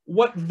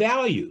 what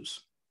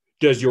values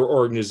does your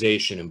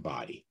organization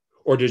embody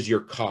or does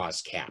your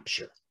cause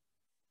capture?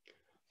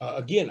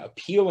 Again,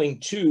 appealing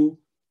to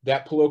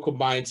that political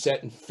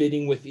mindset and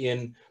fitting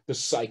within the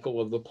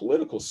cycle of the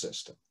political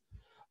system.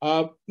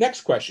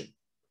 Next question,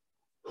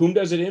 whom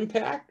does it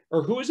impact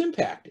or who is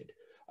impacted?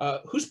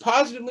 Who's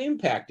positively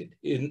impacted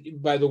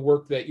by the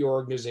work that your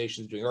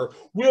organization is doing or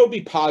will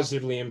be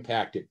positively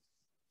impacted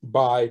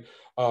by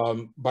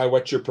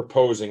what you're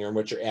proposing or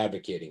what you're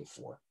advocating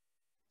for?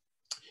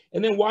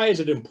 And then why is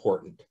it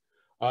important?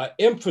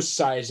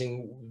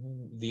 Emphasizing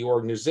the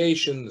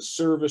organization, the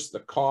service,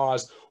 the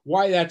cause,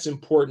 why that's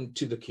important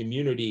to the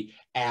community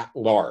at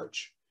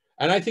large.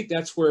 And I think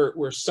that's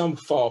where some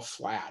fall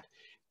flat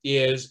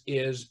is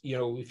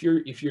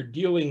if you're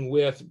dealing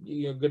with,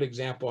 a good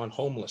example on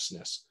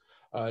homelessness,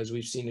 as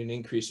we've seen an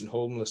increase in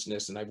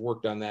homelessness, and I've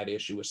worked on that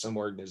issue with some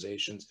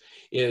organizations,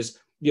 is,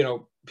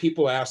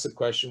 people ask the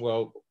question,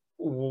 well,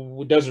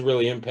 it doesn't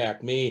really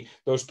impact me.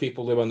 Those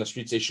people live on the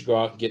streets. They should go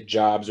out and get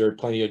jobs. There are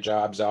plenty of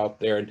jobs out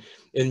there.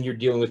 And you're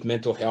dealing with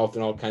mental health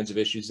and all kinds of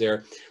issues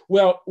there.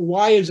 Well,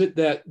 why is it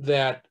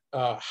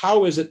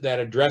how is it that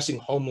addressing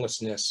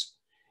homelessness,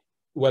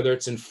 whether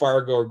it's in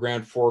Fargo or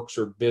Grand Forks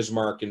or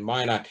Bismarck and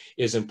Minot,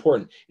 is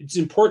important? It's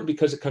important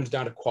because it comes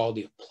down to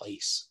quality of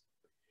place.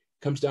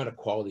 It comes down to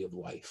quality of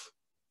life,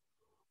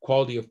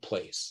 quality of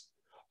place.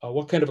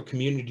 What kind of a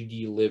community do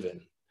you live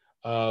in?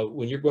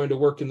 When you're going to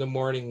work in the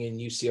morning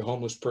and you see a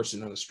homeless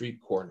person on the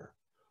street corner,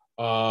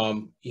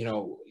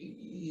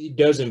 it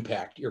does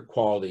impact your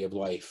quality of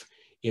life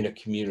in a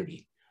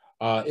community.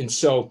 And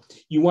so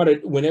you want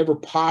to, whenever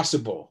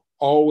possible,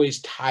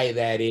 always tie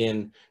that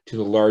in to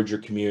the larger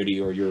community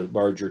or your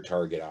larger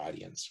target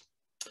audience.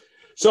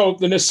 So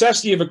the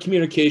necessity of a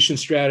communication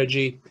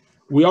strategy,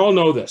 we all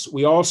know this.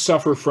 We all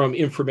suffer from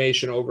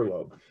information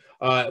overload.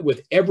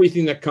 With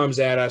everything that comes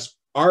at us,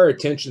 our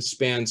attention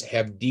spans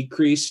have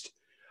decreased.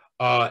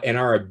 And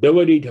our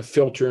ability to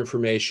filter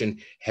information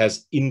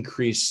has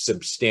increased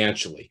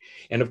substantially.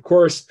 And of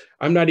course,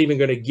 I'm not even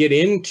going to get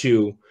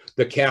into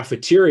the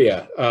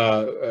cafeteria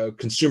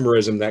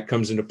consumerism that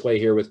comes into play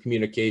here with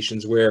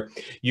communications, where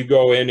you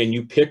go in and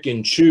you pick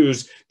and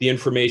choose the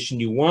information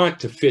you want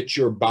to fit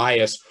your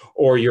bias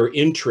or your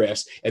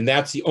interest. And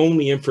that's the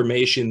only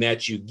information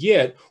that you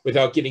get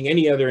without getting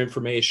any other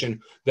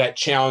information that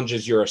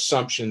challenges your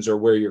assumptions or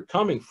where you're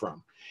coming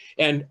from.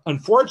 And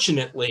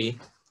unfortunately,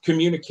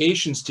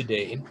 communications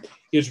today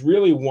is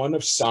really one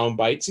of sound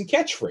bites and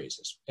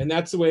catchphrases. And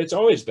that's the way it's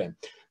always been.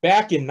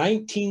 Back in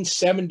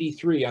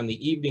 1973 on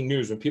the evening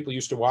news, when people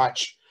used to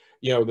watch,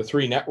 the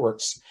three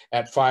networks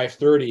at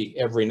 5:30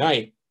 every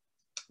night,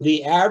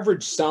 the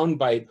average sound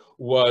bite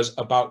was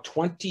about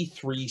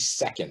 23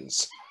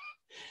 seconds.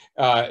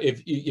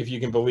 If you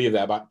can believe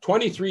that, about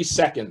 23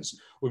 seconds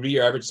would be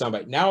your average sound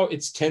bite. Now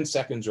it's 10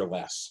 seconds or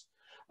less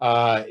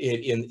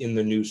in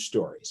the news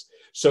stories.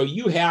 So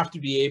you have to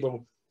be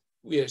able,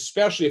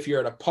 especially if you're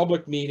at a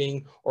public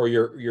meeting or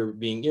you're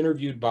being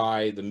interviewed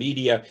by the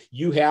media,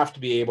 you have to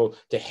be able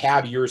to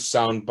have your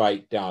sound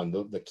bite down,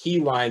 the key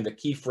line, the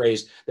key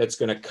phrase that's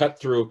going to cut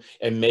through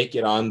and make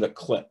it on the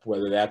clip,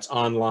 whether that's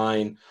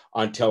online,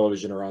 on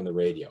television, or on the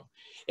radio.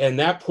 And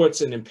that puts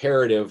an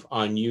imperative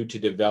on you to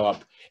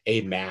develop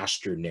a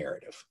master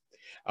narrative.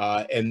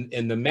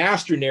 And the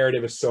master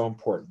narrative is so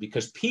important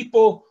because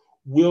people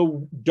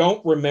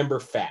don't remember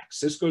facts.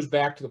 This goes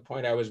back to the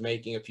point I was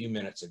making a few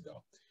minutes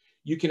ago.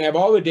 You can have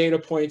all the data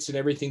points and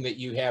everything that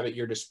you have at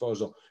your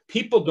disposal.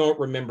 People don't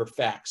remember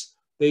facts.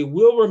 They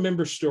will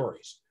remember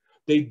stories.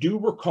 They do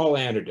recall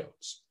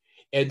anecdotes.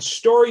 And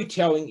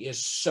storytelling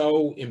is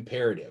so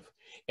imperative.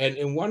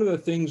 And one of the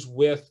things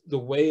with the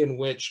way in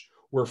which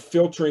we're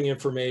filtering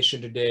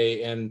information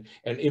today and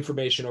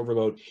information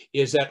overload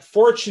is that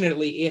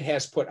fortunately it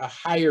has put a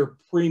higher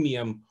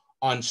premium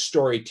on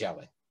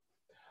storytelling.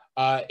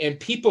 And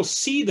people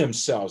see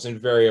themselves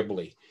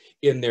invariably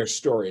in their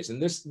stories. And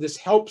this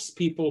helps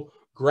people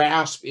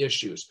grasp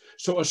issues.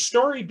 So a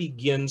story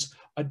begins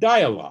a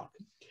dialogue.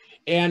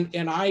 And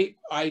I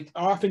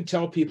often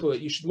tell people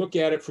that you should look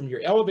at it from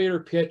your elevator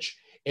pitch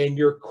and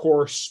your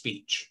core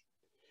speech.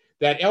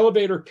 That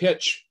elevator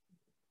pitch,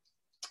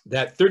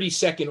 that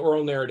 30-second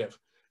oral narrative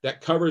that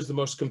covers the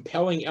most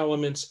compelling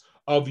elements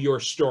of your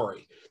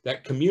story,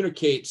 that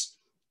communicates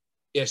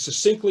as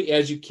succinctly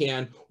as you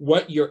can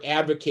what you're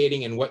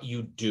advocating and what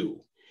you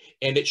do.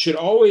 And it should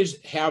always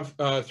have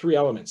three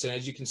elements. And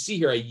as you can see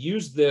here, I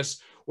use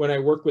this when I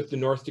work with the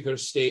North Dakota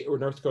State or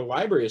North Dakota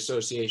Library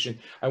Association.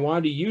 I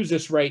wanted to use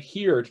this right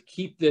here to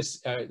keep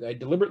this, I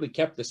deliberately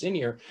kept this in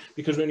here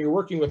because when you're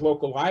working with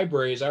local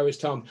libraries, I always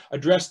tell them,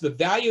 address the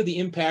value, the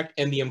impact,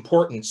 and the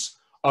importance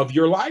of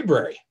your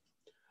library.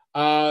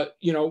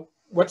 You know,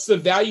 what's the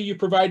value you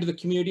provide to the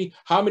community?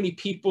 How many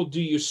people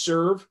do you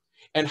serve?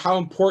 And how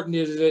important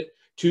is it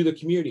to the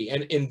community?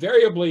 And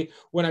invariably,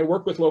 when I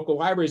work with local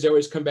libraries, they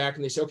always come back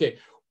and they say, okay,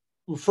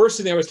 first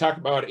thing they always talk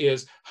about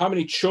is how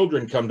many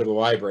children come to the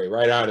library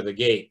right out of the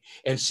gate,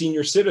 and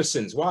senior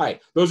citizens. Why?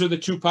 Those are the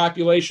two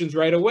populations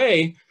right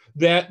away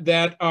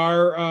that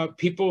are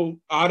people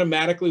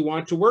automatically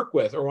want to work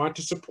with or want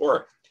to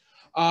support.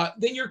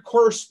 Then your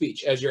core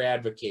speech as you're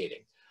advocating.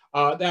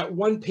 That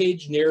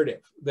one-page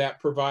narrative that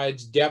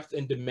provides depth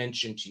and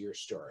dimension to your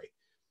story.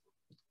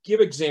 Give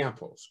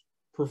examples.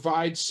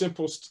 Provide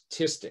simple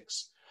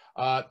statistics.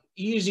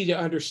 Easy to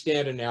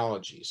understand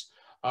analogies.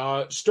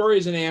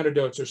 Stories and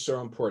anecdotes are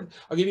so important.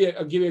 I'll give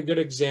you a good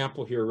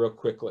example here real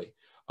quickly.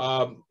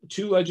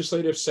 2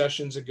 legislative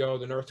sessions ago,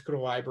 the North Dakota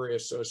Library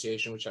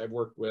Association, which I've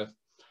worked with,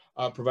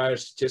 provided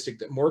a statistic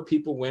that more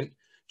people went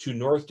to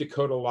North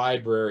Dakota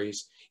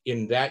libraries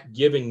in that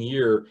given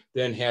year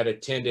than had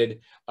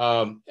attended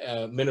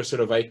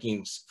Minnesota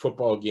Vikings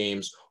football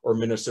games or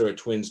Minnesota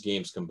Twins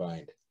games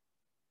combined.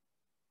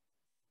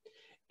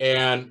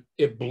 And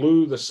it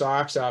blew the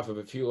socks off of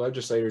a few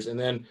legislators. And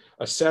then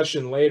a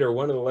session later,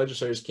 one of the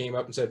legislators came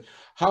up and said,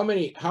 how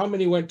many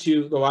went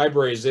to the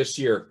libraries this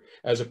year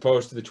as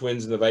opposed to the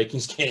Twins and the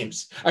Vikings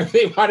games? I mean,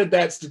 they wanted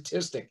that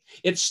statistic.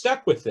 It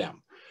stuck with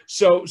them.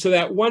 So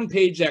that one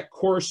page, that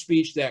core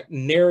speech, that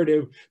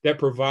narrative that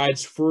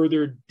provides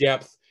further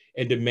depth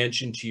and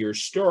dimension to your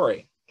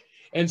story.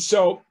 And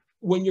so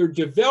when you're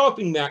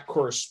developing that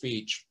core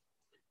speech,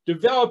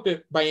 develop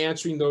it by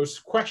answering those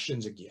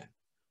questions again.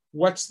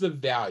 What's the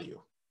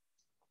value?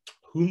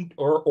 Whom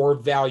or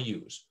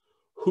values?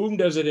 Whom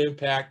does it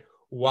impact?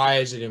 Why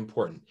is it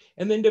important?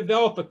 And then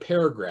develop a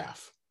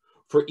paragraph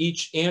for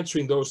each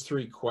answering those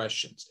 3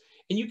 questions.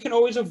 And you can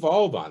always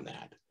evolve on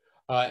that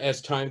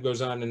as time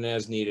goes on and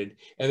as needed.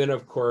 And then,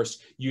 of course,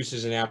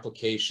 uses and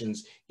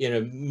applications in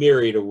a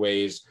myriad of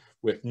ways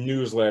with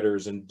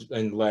newsletters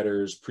and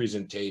letters,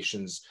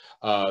 presentations,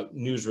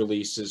 news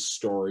releases,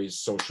 stories,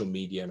 social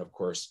media, and of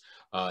course,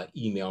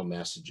 email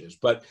messages.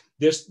 But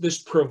this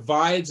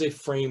provides a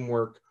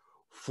framework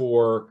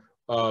for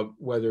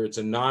whether it's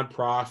a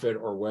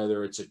nonprofit or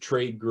whether it's a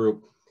trade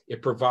group.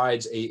 It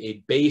provides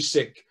a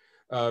basic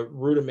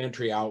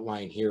rudimentary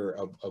outline here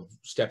of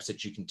steps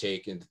that you can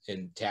take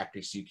and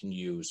tactics you can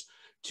use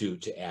to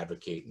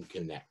advocate and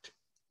connect.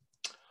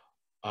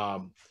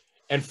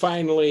 And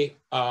finally,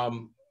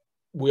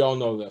 we all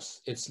know this.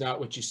 It's not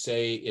what you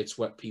say, it's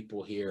what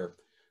people hear.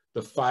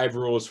 The 5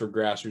 rules for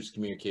grassroots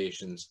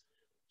communications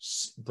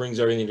brings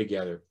everything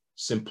together.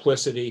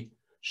 Simplicity,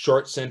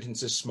 short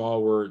sentences,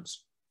 small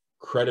words,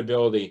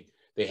 credibility.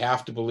 They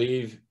have to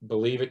believe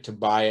it to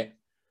buy it.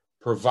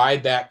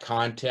 Provide that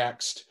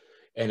context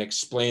and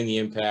explain the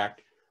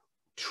impact.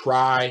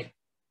 Try,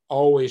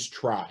 always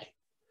try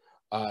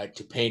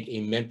to paint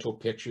a mental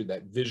picture,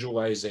 that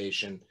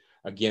visualization.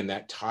 Again,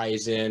 that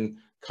ties in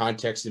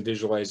context and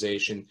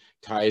visualization,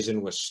 ties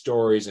in with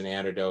stories and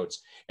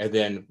anecdotes, and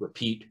then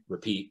repeat,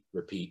 repeat,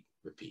 repeat,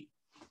 repeat.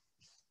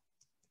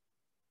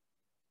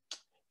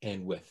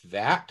 And with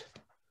that,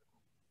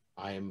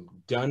 I am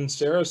done,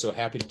 Sarah, so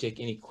happy to take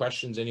any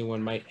questions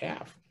anyone might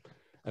have.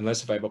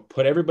 Unless if I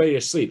put everybody to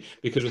sleep,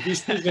 because with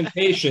these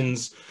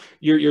presentations,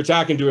 you're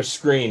talking to a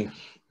screen.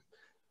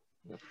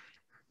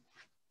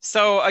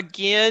 So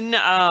again,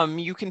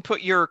 you can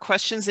put your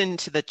questions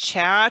into the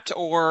chat,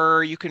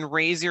 or you can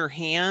raise your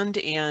hand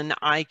and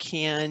I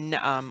can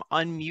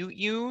unmute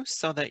you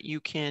so that you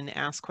can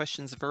ask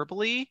questions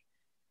verbally.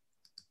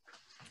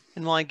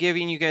 And while I'm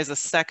giving you guys a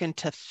second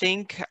to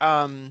think,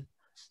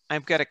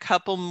 I've got a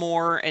couple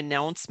more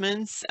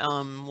announcements.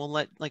 We'll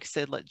let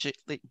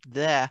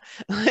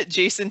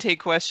Jason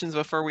take questions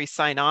before we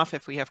sign off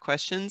if we have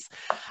questions.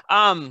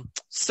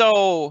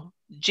 So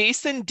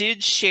Jason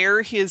did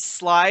share his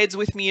slides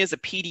with me as a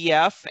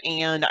PDF,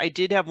 and I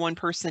did have one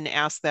person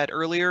ask that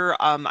earlier.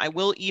 I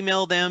will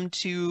email them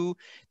to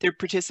the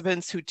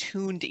participants who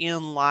tuned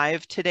in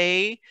live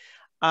today.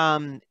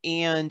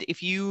 And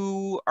if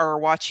you are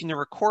watching the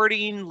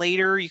recording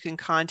later, you can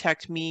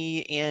contact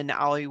me and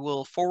I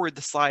will forward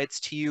the slides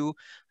to you.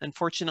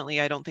 Unfortunately,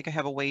 I don't think I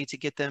have a way to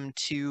get them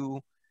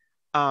to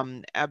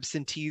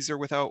absentees or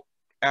without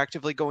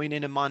actively going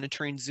in and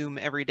monitoring Zoom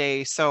every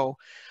day. So,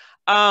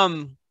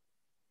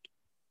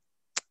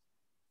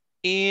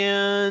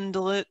 and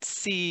let's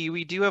see,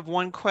 we do have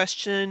one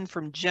question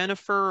from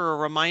Jennifer, a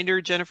reminder.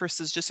 Jennifer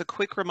says, just a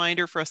quick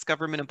reminder for us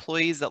government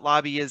employees that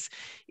lobby is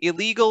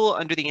illegal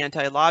under the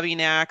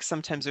Anti-Lobbying Act.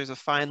 Sometimes there's a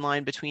fine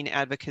line between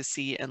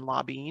advocacy and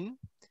lobbying,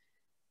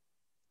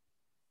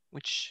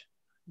 which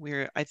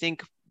I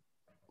think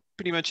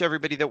pretty much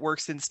everybody that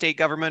works in state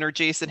government, or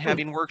Jason,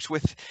 having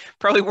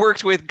probably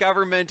worked with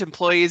government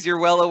employees, you're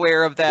well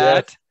aware of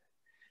that. Yes.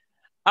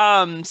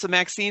 So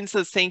Maxine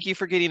says, thank you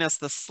for getting us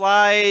the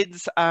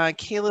slides.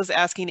 Kayla's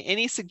asking,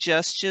 any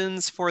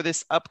suggestions for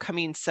this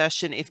upcoming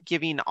session if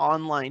giving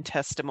online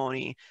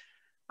testimony?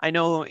 I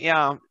know,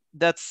 yeah,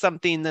 that's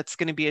something that's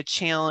going to be a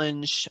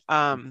challenge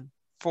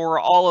for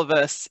all of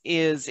us,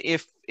 is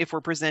if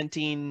we're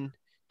presenting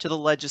to the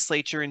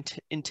legislature,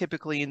 and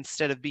typically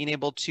instead of being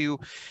able to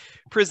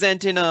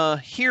present in a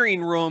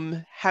hearing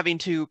room, having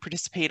to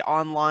participate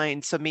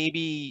online. So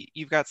maybe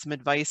you've got some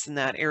advice in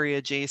that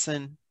area,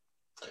 Jason.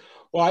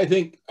 Well, I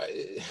think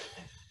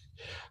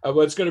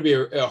well, it's going to be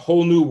a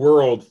whole new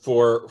world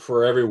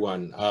for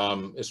everyone,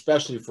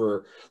 especially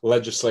for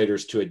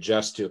legislators to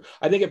adjust to.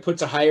 I think it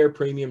puts a higher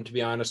premium, to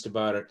be honest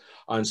about it,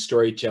 on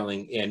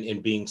storytelling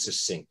and being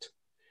succinct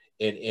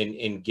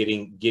and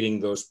getting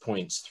those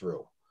points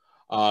through.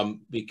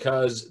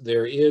 Because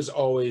there is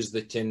always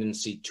the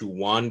tendency to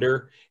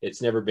wander.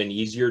 It's never been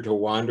easier to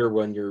wander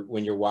when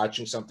you're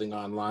watching something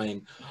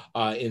online,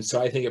 and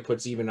so I think it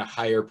puts even a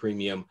higher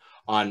premium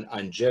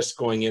on just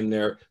going in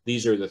there.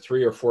 These are the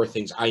 3 or 4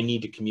 things I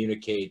need to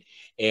communicate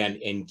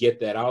and get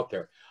that out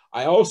there.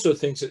 I also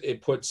think that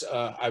it puts.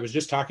 I was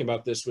just talking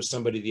about this with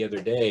somebody the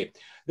other day.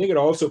 I think it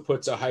also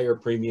puts a higher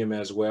premium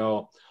as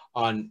well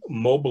on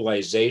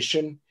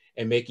mobilization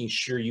and making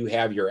sure you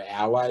have your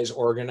allies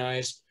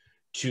organized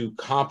to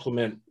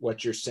complement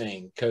what you're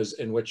saying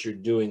and what you're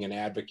doing and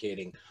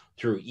advocating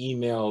through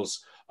emails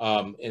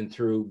and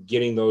through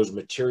getting those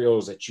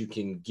materials that you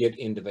can get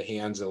into the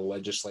hands of the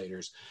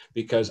legislators,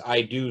 because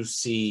I do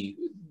see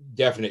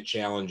definite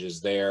challenges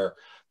there,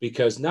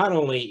 because not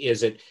only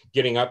is it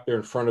getting up there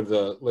in front of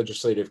the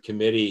legislative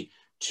committee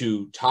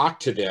to talk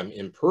to them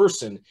in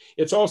person,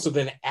 it's also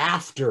then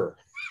after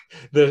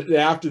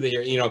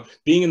the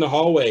being in the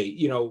hallway,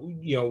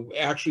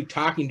 actually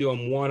talking to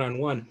them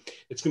one-on-one.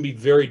 It's going to be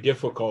very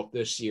difficult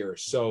this year.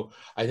 So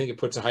I think it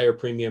puts a higher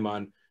premium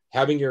on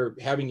having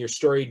your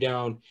story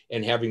down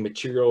and having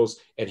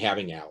materials and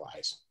having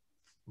allies.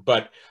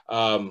 But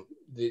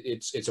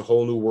it's a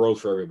whole new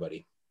world for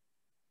everybody.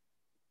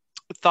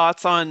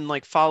 Thoughts on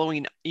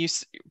following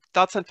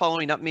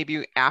up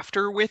maybe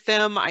after with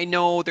them? I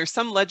know there's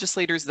some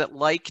legislators that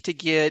like to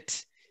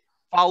get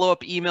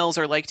follow-up emails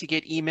or like to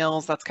get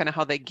emails. That's kind of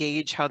how they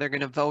gauge how they're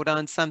going to vote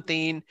on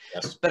something.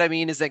 Yes. But I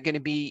mean, is that going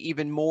to be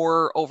even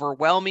more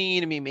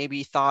overwhelming? I mean,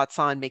 maybe thoughts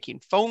on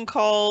making phone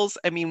calls.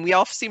 I mean, we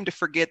all seem to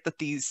forget that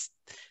these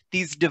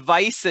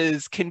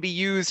devices can be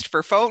used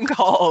for phone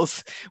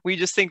calls. We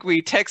just think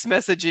we text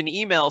message and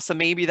email. So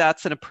maybe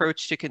that's an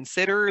approach to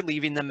consider,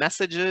 leaving the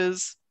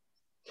messages.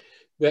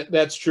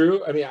 That's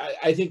true. I mean,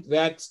 I think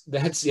that's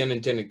the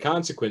unintended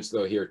consequence,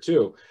 though, here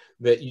too,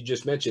 that you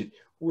just mentioned.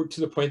 We're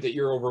to the point that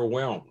you're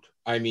overwhelmed.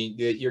 I mean,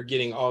 that you're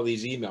getting all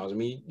these emails. I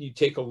mean, you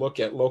take a look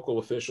at local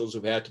officials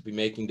who've had to be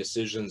making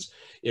decisions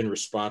in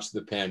response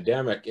to the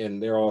pandemic,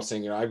 and they're all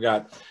saying, I've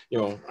got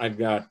 500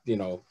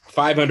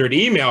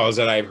 emails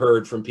that I've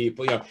heard from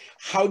people.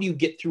 How do you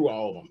get through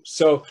all of them?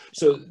 So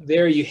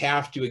there you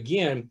have to,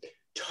 again,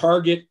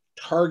 target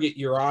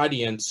your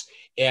audience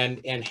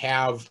and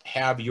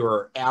have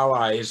your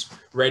allies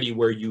ready,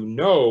 where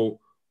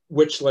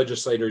which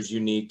legislators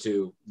you need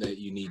to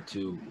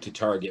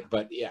target.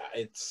 But yeah,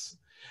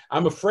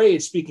 I'm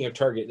afraid, speaking of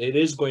target, it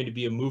is going to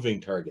be a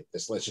moving target,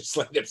 this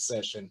legislative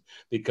session,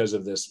 because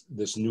of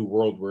this new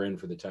world we're in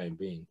for the time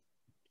being.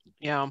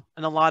 Yeah,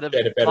 and a lot of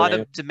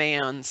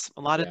demands.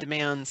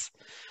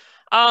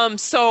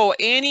 So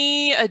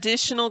any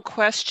additional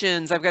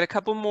questions? I've got a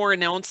couple more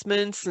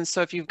announcements. And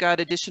so if you've got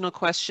additional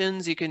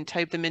questions, you can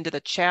type them into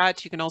the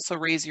chat. You can also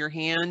raise your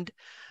hand.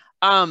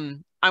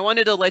 I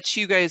wanted to let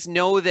you guys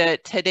know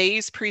that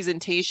today's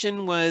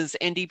presentation was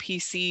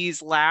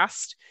NDPC's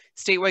last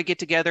statewide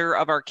get-together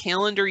of our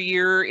calendar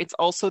year. It's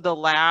also the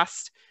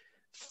last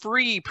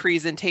free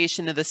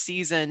presentation of the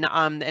season.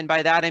 And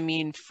by that, I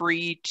mean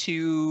free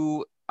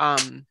to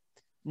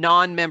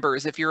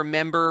non-members. If you're a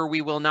member,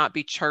 we will not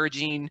be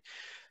charging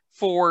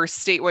for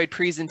statewide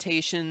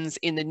presentations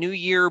in the new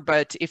year.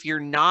 But if you're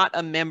not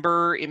a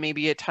member, it may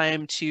be a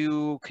time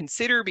to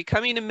consider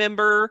becoming a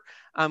member,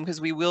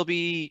 because we will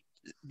be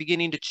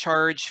beginning to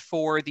charge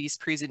for these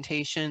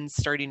presentations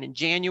starting in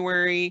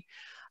January.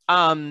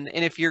 And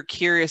if you're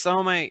curious,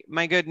 oh my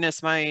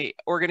goodness, my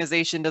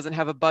organization doesn't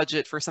have a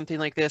budget for something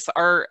like this,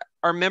 our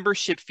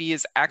membership fee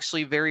is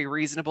actually very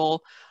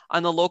reasonable.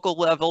 On the local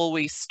level,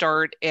 we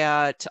start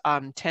at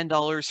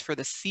 $10 for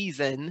the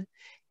season,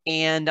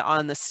 and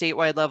on the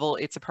statewide level,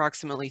 it's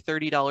approximately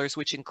 $30,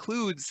 which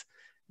includes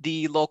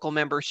the local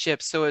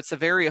membership. So it's a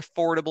very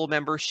affordable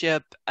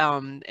membership,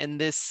 and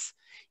this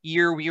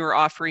year we were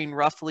offering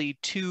roughly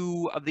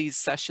 2 of these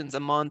sessions a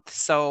month.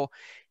 So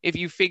if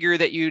you figure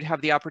that you'd have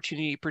the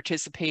opportunity to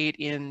participate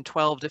in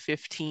 12 to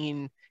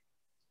 15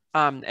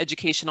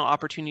 educational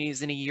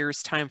opportunities in a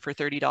year's time for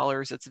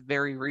 $30, it's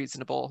very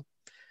reasonable.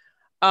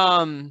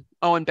 Oh,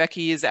 and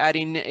Becky is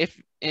adding,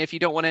 if you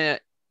don't want to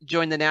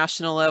join the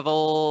national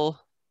level,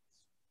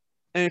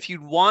 and if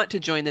you want to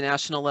join the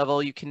national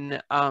level, you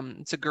can,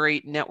 it's a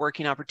great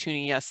networking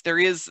opportunity. Yes, there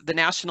is, the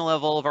national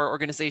level of our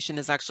organization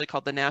is actually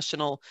called the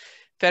National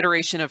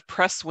Federation of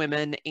Press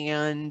Women,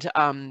 and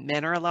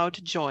men are allowed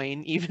to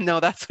join, even though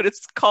that's what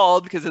it's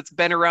called, because it's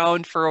been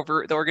around for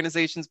the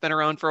organization's been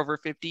around for over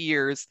 50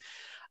 years.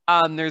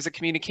 There's a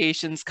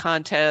communications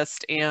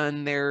contest,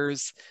 and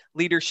there's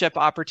leadership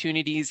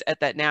opportunities at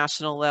that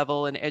national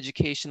level and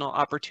educational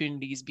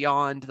opportunities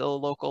beyond the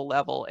local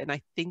level. And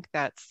I think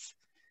it's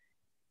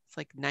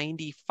like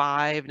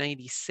 95,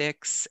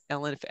 96.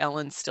 Ellen, if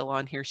Ellen's still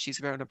on here, she's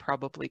going to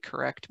probably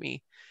correct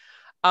me.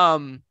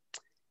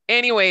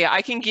 Anyway,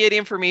 I can get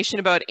information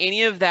about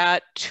any of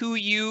that to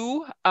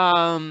you.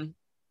 I'm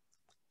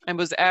going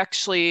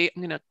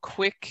to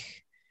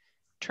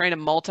trying to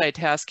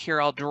multitask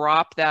here. I'll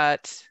drop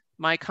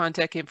my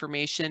contact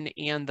information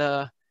and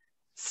the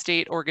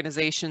state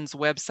organization's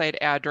website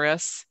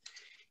address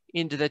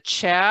into the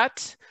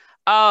chat.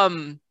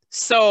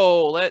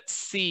 So let's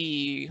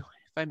see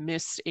if I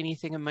missed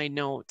anything in my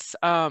notes.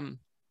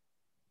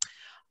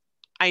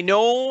 I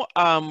know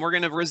we're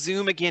going to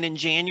resume again in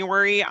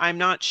January. I'm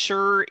not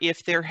sure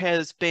if there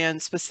has been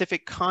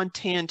specific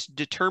content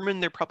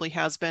determined. There probably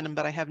has been,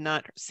 but I have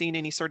not seen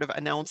any sort of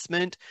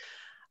announcement.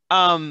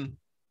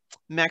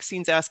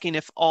 Maxine's asking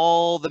if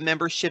all the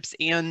memberships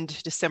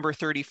end December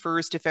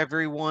 31st, if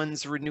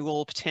everyone's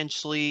renewal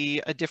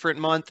potentially a different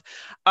month.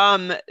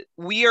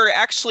 We are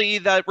actually,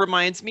 that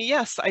reminds me,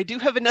 yes, I do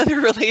have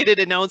another related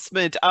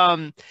announcement.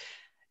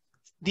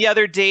 The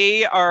other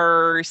day,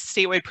 our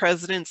statewide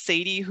president,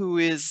 Sadie,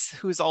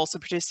 who's also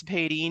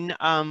participating,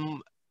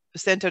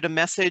 sent out a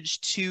message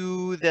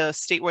to the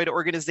statewide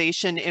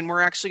organization, and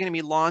we're actually going to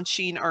be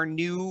launching our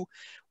new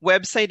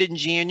website in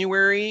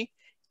January,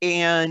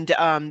 and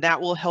that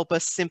will help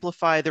us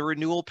simplify the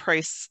renewal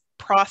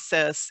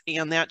process,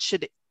 and that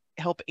should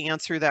help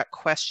answer that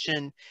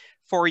question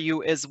for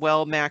you as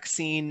well,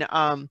 Maxine,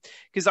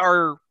 because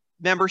our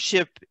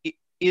membership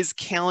is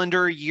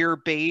calendar year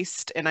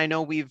based, and I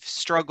know we've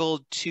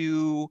struggled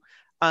to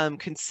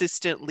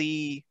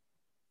consistently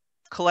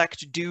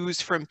collect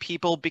dues from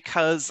people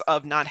because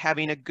of not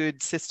having a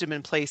good system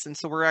in place. And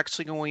so we're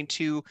actually going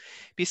to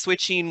be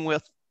switching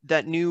with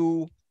that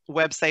new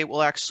website.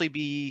 We'll actually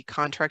be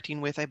contracting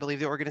with, I believe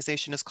the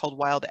organization is called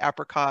Wild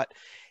Apricot,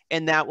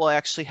 and that will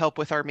actually help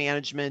with our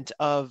management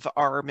of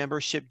our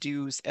membership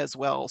dues as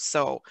well.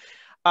 So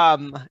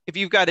if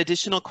you've got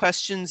additional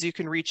questions, you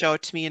can reach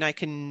out to me, and I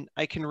can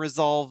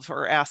resolve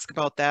or ask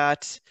about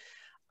that,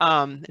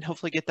 and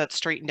hopefully get that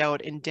straightened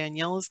out. And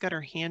Danielle has got her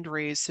hand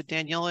raised. So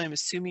Danielle, I'm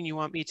assuming you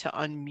want me to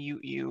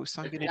unmute you.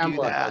 So I'm going to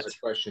do that. Has a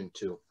question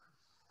too.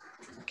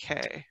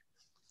 Okay.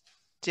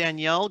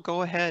 Danielle,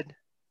 go ahead.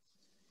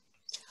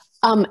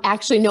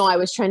 Actually, no, I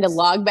was trying to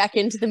log back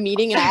into the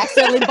meeting and I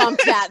accidentally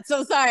bumped that.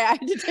 So sorry, I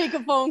had to take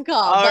a phone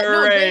call. All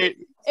right.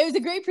 It was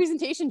a great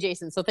presentation,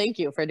 Jason. So thank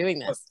you for doing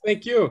this.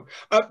 Thank you.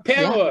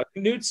 Pamela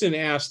Knudsen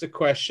asked a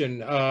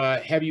question.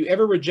 Have you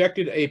ever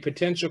rejected a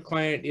potential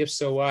client? If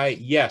so, why?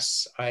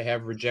 Yes, I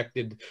have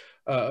rejected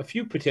a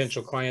few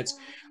potential clients.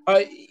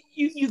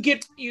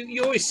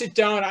 You always sit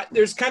down.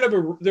 There's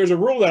a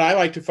rule that I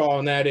like to follow,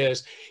 and that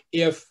is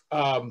if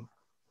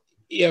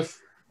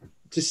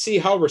to see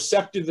how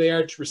receptive they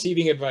are to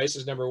receiving advice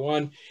is number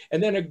one,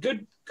 and then a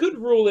good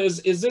rule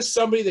is this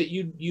somebody that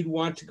you'd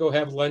want to go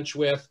have lunch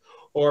with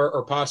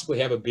or possibly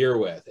have a beer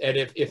with? And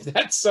if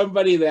that's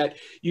somebody that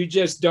you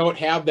just don't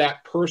have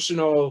that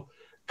personal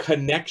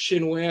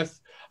connection with,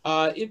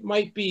 it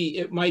might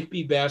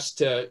be best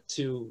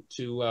to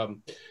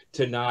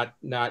not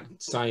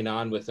sign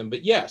on with them.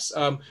 But yes,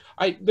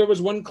 there was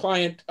one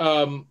client,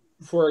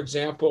 for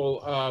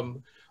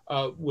example,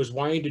 was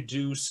wanting to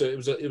do, so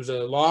it was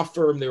a law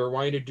firm. They were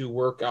wanting to do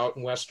work out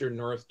in Western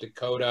North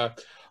Dakota.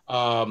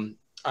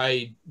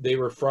 They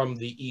were from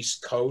the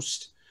East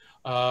Coast,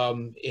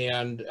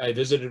 and I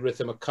visited with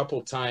them a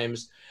couple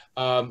times.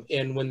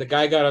 And when the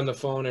guy got on the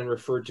phone and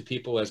referred to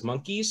people as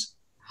monkeys,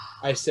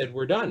 I said,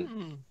 "We're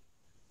done."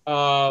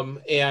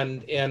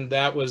 And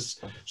that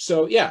was,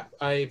 so yeah,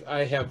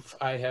 I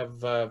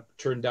have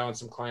turned down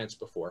some clients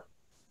before.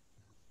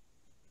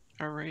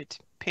 All right.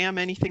 Pam,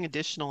 anything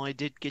additional? I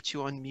did get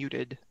you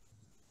unmuted.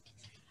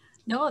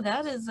 No,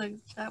 that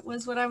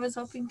was what I was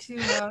hoping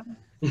to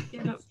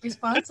get a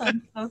response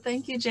on. So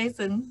thank you,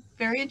 Jason.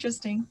 Very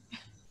interesting.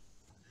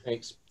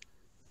 Thanks.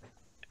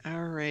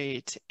 All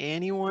right.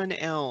 Anyone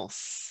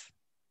else?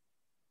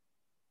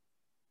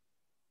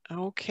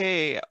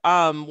 Okay.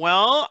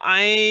 Well,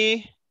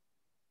 I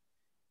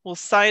will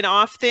sign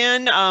off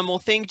then. We'll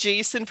thank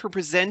Jason for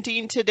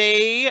presenting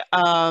today,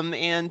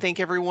 and thank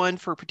everyone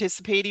for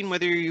participating,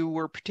 whether you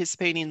were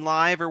participating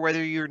live or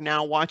whether you're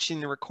now watching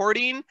the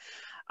recording.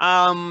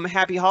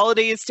 Happy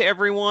holidays to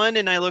everyone,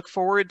 and I look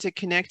forward to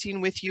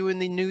connecting with you in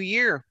the new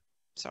year.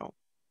 So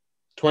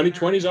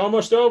 2020 is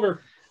almost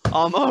over.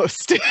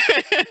 Almost.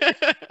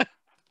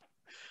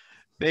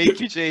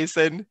 Thank you,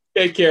 Jason.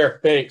 Take care.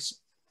 Thanks.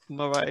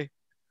 Bye-bye.